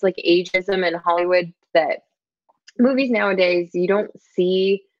don't know if it's like ageism in Hollywood that movies nowadays, you don't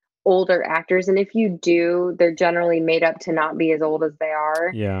see older actors. And if you do, they're generally made up to not be as old as they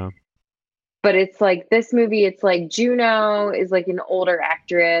are. Yeah. But it's like this movie, it's like Juno is like an older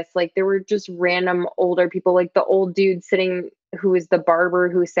actress. Like there were just random older people, like the old dude sitting who is the barber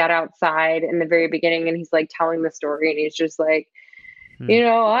who sat outside in the very beginning and he's like telling the story and he's just like, you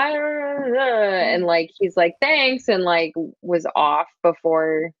know, and like he's like, thanks, and like was off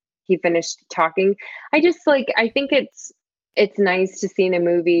before he finished talking. I just like I think it's nice to see in a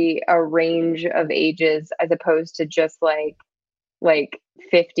movie a range of ages as opposed to just like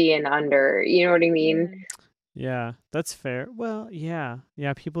 50 and under. You know what I mean? Yeah, that's fair. Well, yeah.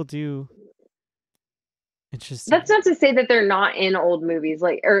 Yeah, people do. Interesting. That's not to say that they're not in old movies,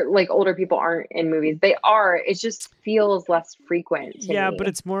 like or like older people aren't in movies. They are. It just feels less frequent to me. But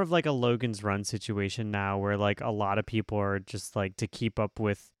it's more of like a Logan's Run situation now where like a lot of people are just like to keep up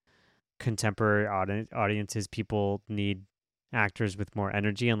with contemporary audiences, people need actors with more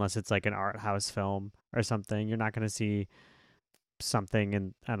energy unless it's like an art house film or something. You're not going to see something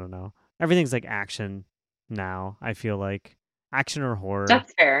and I don't know. Everything's like action now, I feel like. Action or horror.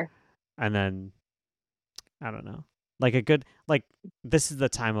 That's fair. And then I don't know. Like a good like this is the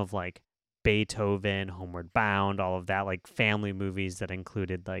time of like Beethoven, Homeward Bound, all of that, like family movies that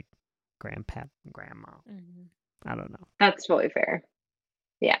included like grandpa and grandma. I don't know. That's totally fair.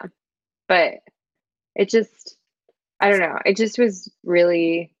 Yeah. But it just I don't know. It just was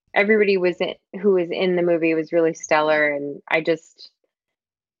really everybody who was in the movie was really stellar and I just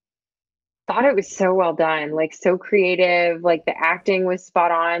thought it was so well done, like so creative, like the acting was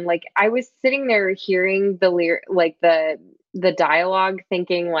spot on. Like I was sitting there hearing the dialogue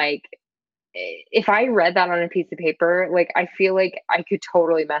thinking like if I read that on a piece of paper, like I feel like I could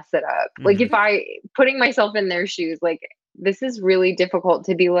totally mess it up. Like if I putting myself in their shoes, like this is really difficult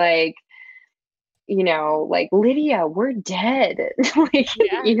to be like, you know, like Lydia, we're dead. Like,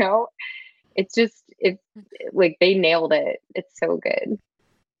 you know, it's like they nailed it. It's so good.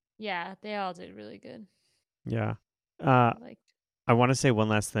 Yeah, they all did really good. Yeah. I want to say one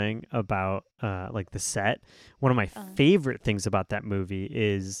last thing about like the set. One of my favorite things about that movie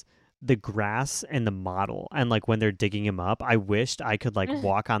is the grass and the model. And like when they're digging him up, I wished I could like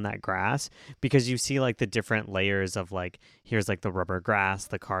walk on that grass because you see like the different layers of like here's like the rubber grass,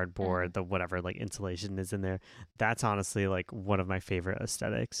 the cardboard, the whatever like insulation is in there. That's honestly like one of my favorite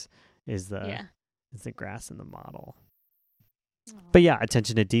aesthetics is the grass and the model. But yeah,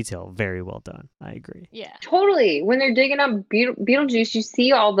 attention to detail, very well done. I agree. Yeah, totally. When they're digging up Beetlejuice, you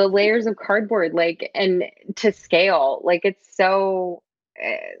see all the layers of cardboard, like and to scale, like it's so,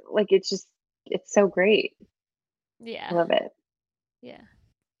 like it's so great. Yeah, I love it. Yeah,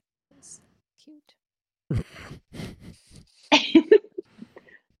 it's cute.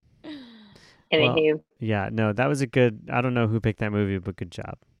 Anywho, well, yeah, no, that was a good. I don't know who picked that movie, but good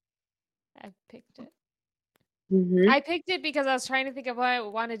job. I picked it. Mm-hmm. I picked it because I was trying to think of what I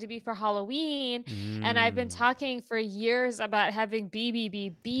wanted to be for Halloween, and I've been talking for years about having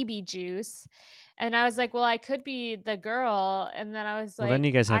BEBEJUICE, and I was like, well, I could be the girl, and then I was like, well, then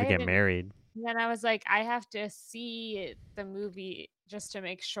you guys have to get married. And then I was like, I have to see the movie just to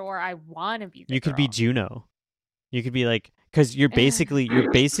make sure I want to be the You could girl. be Juno. You could be like, because you're basically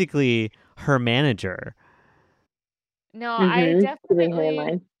her manager. No, I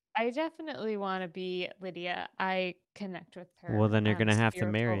definitely want to be Lydia. I connect with her. Well, then you're gonna have to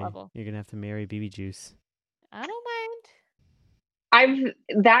marry. Level. You're gonna have to marry BeBeJuice. I don't mind.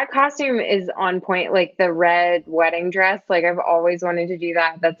 That costume is on point, like the red wedding dress. Like I've always wanted to do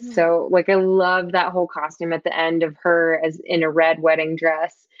that. That's so like I love that whole costume at the end of her as in a red wedding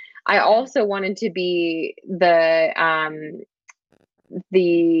dress. I also wanted to be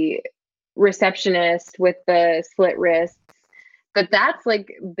the receptionist with the slit wrists, but that's like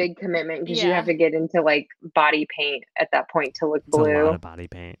big commitment because you have Yeah. to get into like body paint at that point to look It's a lot blue. of body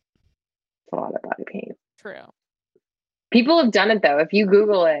paint. It's a lot of body paint. True. People have done it though. If you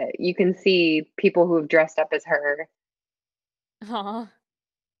Google it, you can see people who have dressed up as her. Aw,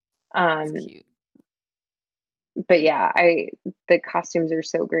 that's Um, cute. but yeah, the costumes are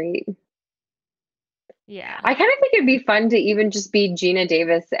so great. Yeah. I kind of think it'd be fun to even just be Gina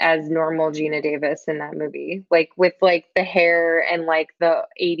Davis as normal Gina Davis in that movie, like with like the hair and like the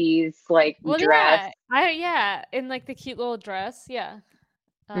 80s like Well, dress. yeah, in like the cute little dress. Yeah.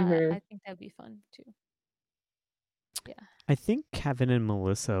 Hmm. I think that'd be fun too. Yeah. I think Kevin and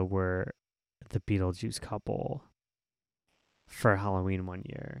Melissa were the Beetlejuice couple for Halloween one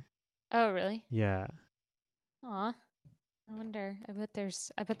year. Oh, really? Yeah. Aw. I wonder. I bet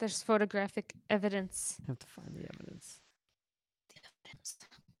there's photographic evidence. I have to find the evidence.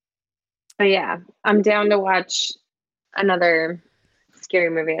 But yeah, I'm down to watch another scary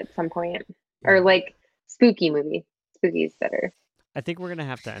movie at some point, or Yeah. like spooky movie. Spooky is better. I think we're gonna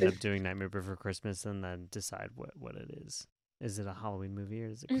have to end up doing Nightmare Before Christmas and then decide what it is. Is it a Halloween movie or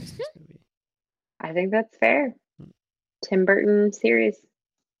is it a Christmas movie? I think that's fair. Tim Burton series.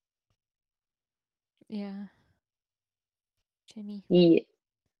 Yeah. Jimmy Yeah.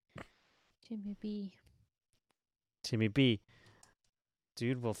 B. Timmy B.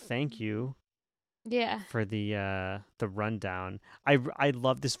 Dude, well, thank you Yeah. for the rundown. I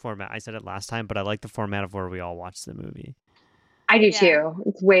love this format. I said it last time, but I like the format of where we all watch the movie. I do Yeah. too.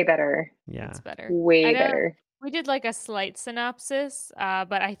 It's way better. Yeah. It's better. Way better. We did like a slight synopsis,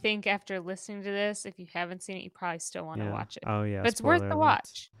 but I think after listening to this, if you haven't seen it, you probably still want to watch it. Oh yeah. But it's worth spoiler the alerts.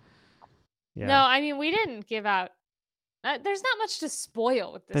 watch. Yeah. No, I mean, we didn't give out. There's not much to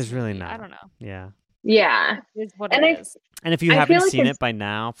spoil with this. There's really movie. not. I don't know. Yeah. Yeah. It is what And it is. And if you I haven't feel like seen it's- it by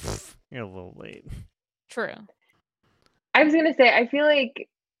now, you're a little late. True. I was gonna say, I feel like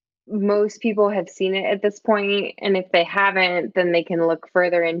most people have seen it at this point, and if they haven't, then they can look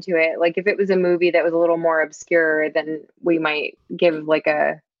further into it. Like if it was a movie that was a little more obscure, then we might give like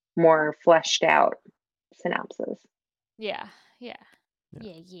a more fleshed out synopsis. Yeah. Yeah.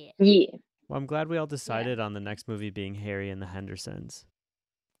 Yeah. Yeah. Yeah. Well, I'm glad we all decided on the next movie being Harry and the Hendersons.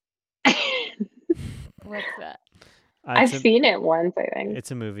 What's that? I've seen it once, I think.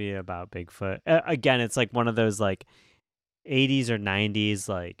 It's a movie about Bigfoot. Again, it's like one of those like 80s or 90s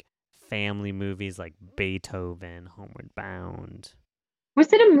like family movies like Beethoven, Homeward Bound.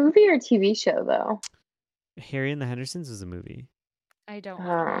 Was it a movie or a TV show though? Harry and the Hendersons was a movie. I don't Oh.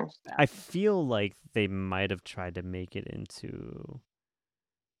 want to watch that. I feel like they might have tried to make it into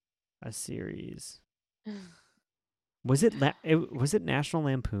a series. Was it was it National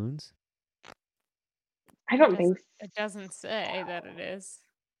Lampoons? I don't think so. It doesn't say that it is.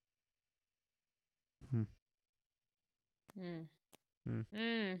 Hmm. Hmm.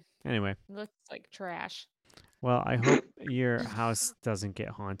 Hmm. Anyway, Looks like trash. well, I hope your house doesn't get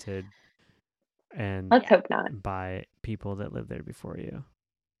haunted and Let's hope not. by people that lived there before you.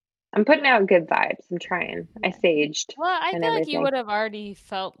 I'm putting out good vibes. I'm trying. I saged. Well, I and feel like everything. you would have already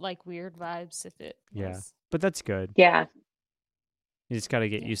felt like weird vibes if it Yeah. was. But that's good. Yeah. You just got to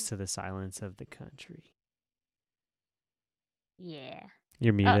get Yeah. used to the silence of the country. Yeah.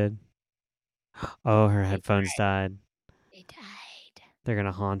 You're muted. Oh, her headphones died. They died. They're going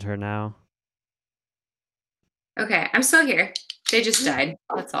to haunt her now. Okay, I'm still here. They just died.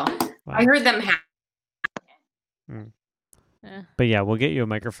 That's all. Wow. I heard them. But yeah, we'll get you a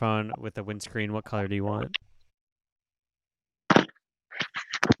microphone with a windscreen. What color do you want?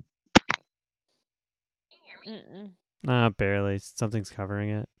 Barely. Something's covering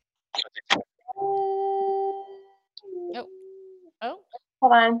it. Oh.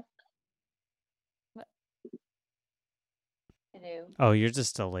 Hold on. What? Hello. Oh, you're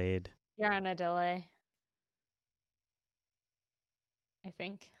just delayed. You're on a delay. I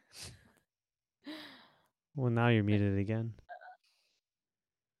think. Well, now you're muted again.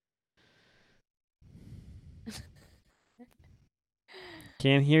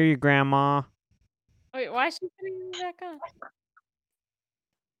 Can't hear you, Grandma. Wait, why is she putting me back on?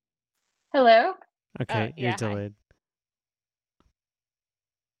 Hello? Okay, yeah, you're hi. delayed.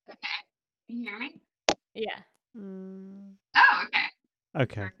 Okay. Can you hear me? Yeah. Oh, okay.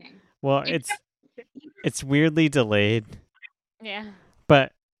 Okay. Working. Well, it's weirdly delayed, Yeah.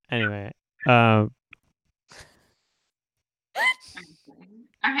 but anyway, I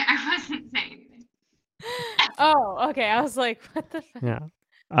wasn't saying anything. Oh, okay. I was like, what the fuck?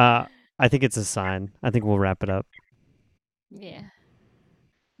 yeah. I think it's a sign. I think we'll wrap it up. Yeah.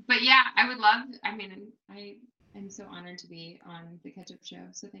 But yeah, I would love. I mean, I am so honored to be on the Ketchup Show.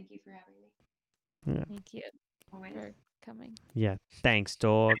 So thank you for having me. Yeah. Thank you Always. for coming. Yeah. Thanks,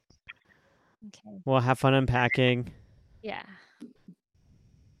 dog. Okay. Well, have fun unpacking. Yeah.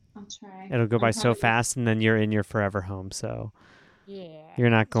 I'll try. It'll go by I'm so probably- fast, and then you're in your forever home. So Yeah. you're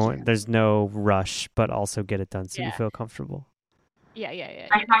not That's going. true. There's no rush, but also get it done so you Yeah. feel comfortable. Yeah.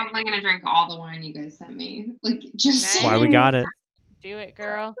 I'm probably gonna drink all the wine you guys sent me. Like just That's why we got it. Do it,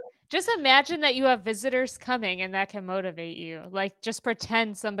 girl. Just imagine that you have visitors coming and that can motivate you. Like, just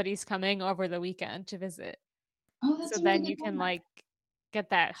pretend somebody's coming over the weekend to visit. Oh, that's So a really then good you can, point. like, get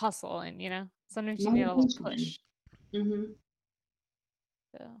that hustle and, sometimes you need a little push. Mm-hmm.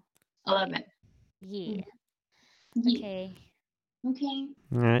 So, I love it. yeah. Yeah. Okay. Okay.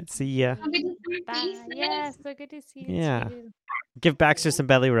 All right. See ya. So good to see your Bye. faces. Yeah, so good to see you Yeah. too. Give Baxter some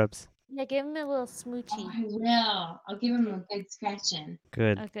belly rubs. Yeah, give him a little Oh, smoochy. I will. I'll give him a good scratching.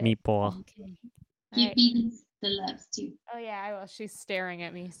 Good Okay. meatball. Okay. Keep Alright. eating the loves too. Oh yeah, I will. She's staring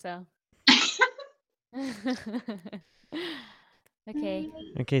at me, so. Okay.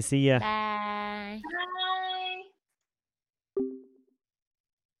 Okay. See ya. Bye. Bye.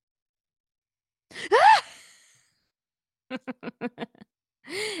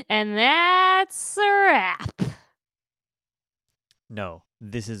 And that's a wrap. No,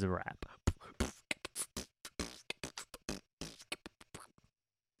 this is a wrap.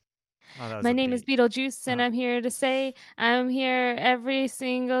 Oh, that was My a name is beat. Beetlejuice, and I'm here to say I'm here every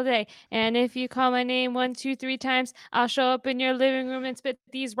single day. And if you call my name 1, 2, 3 times, I'll show up in your living room and spit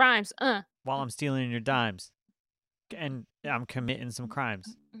these rhymes. While I'm stealing your dimes, and I'm committing some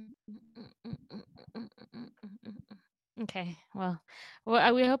crimes. Okay, well,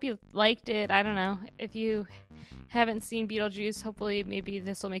 we hope you liked it. I don't know. If you haven't seen Beetlejuice, hopefully maybe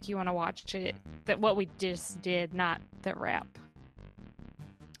this will make you want to watch it. That what we just did, not the rap.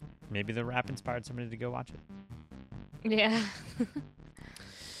 Maybe the rap inspired somebody to go watch it. Yeah.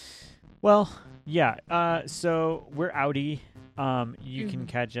 Well, yeah. So we're outie. You can Mhm.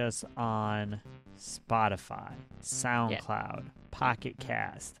 catch us on Spotify, SoundCloud, Pocket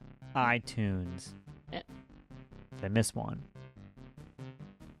Cast, iTunes. Yep. Did I miss one?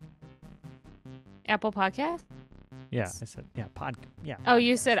 Apple Podcast? Yeah, I said yeah. Oh,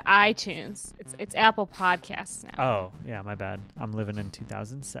 you said iTunes. It's Apple Podcasts now. Oh, yeah, my bad. I'm living in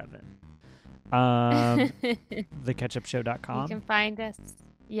 2007. You Theketchupshow.com. can find us.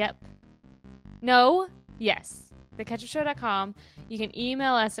 Yep. No. Yes. Theketchupshow.com. You can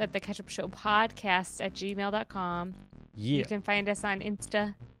email us at theketchupshowpodcast@gmail.com. Yeah. You can find us on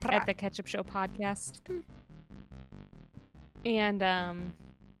Insta at The Ketchup Show Podcast. And,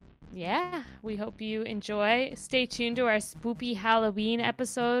 yeah, we hope you enjoy. Stay tuned to our spoopy Halloween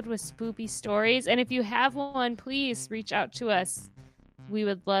episode with spoopy stories. And if you have one, please reach out to us. We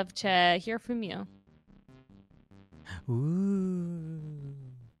would love to hear from you. Ooh.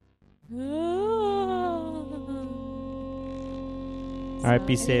 All right,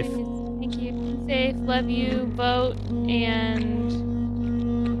 be safe. Thank you. Be safe. Love you. Vote.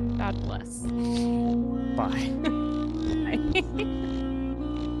 And God bless. Bye. Bye.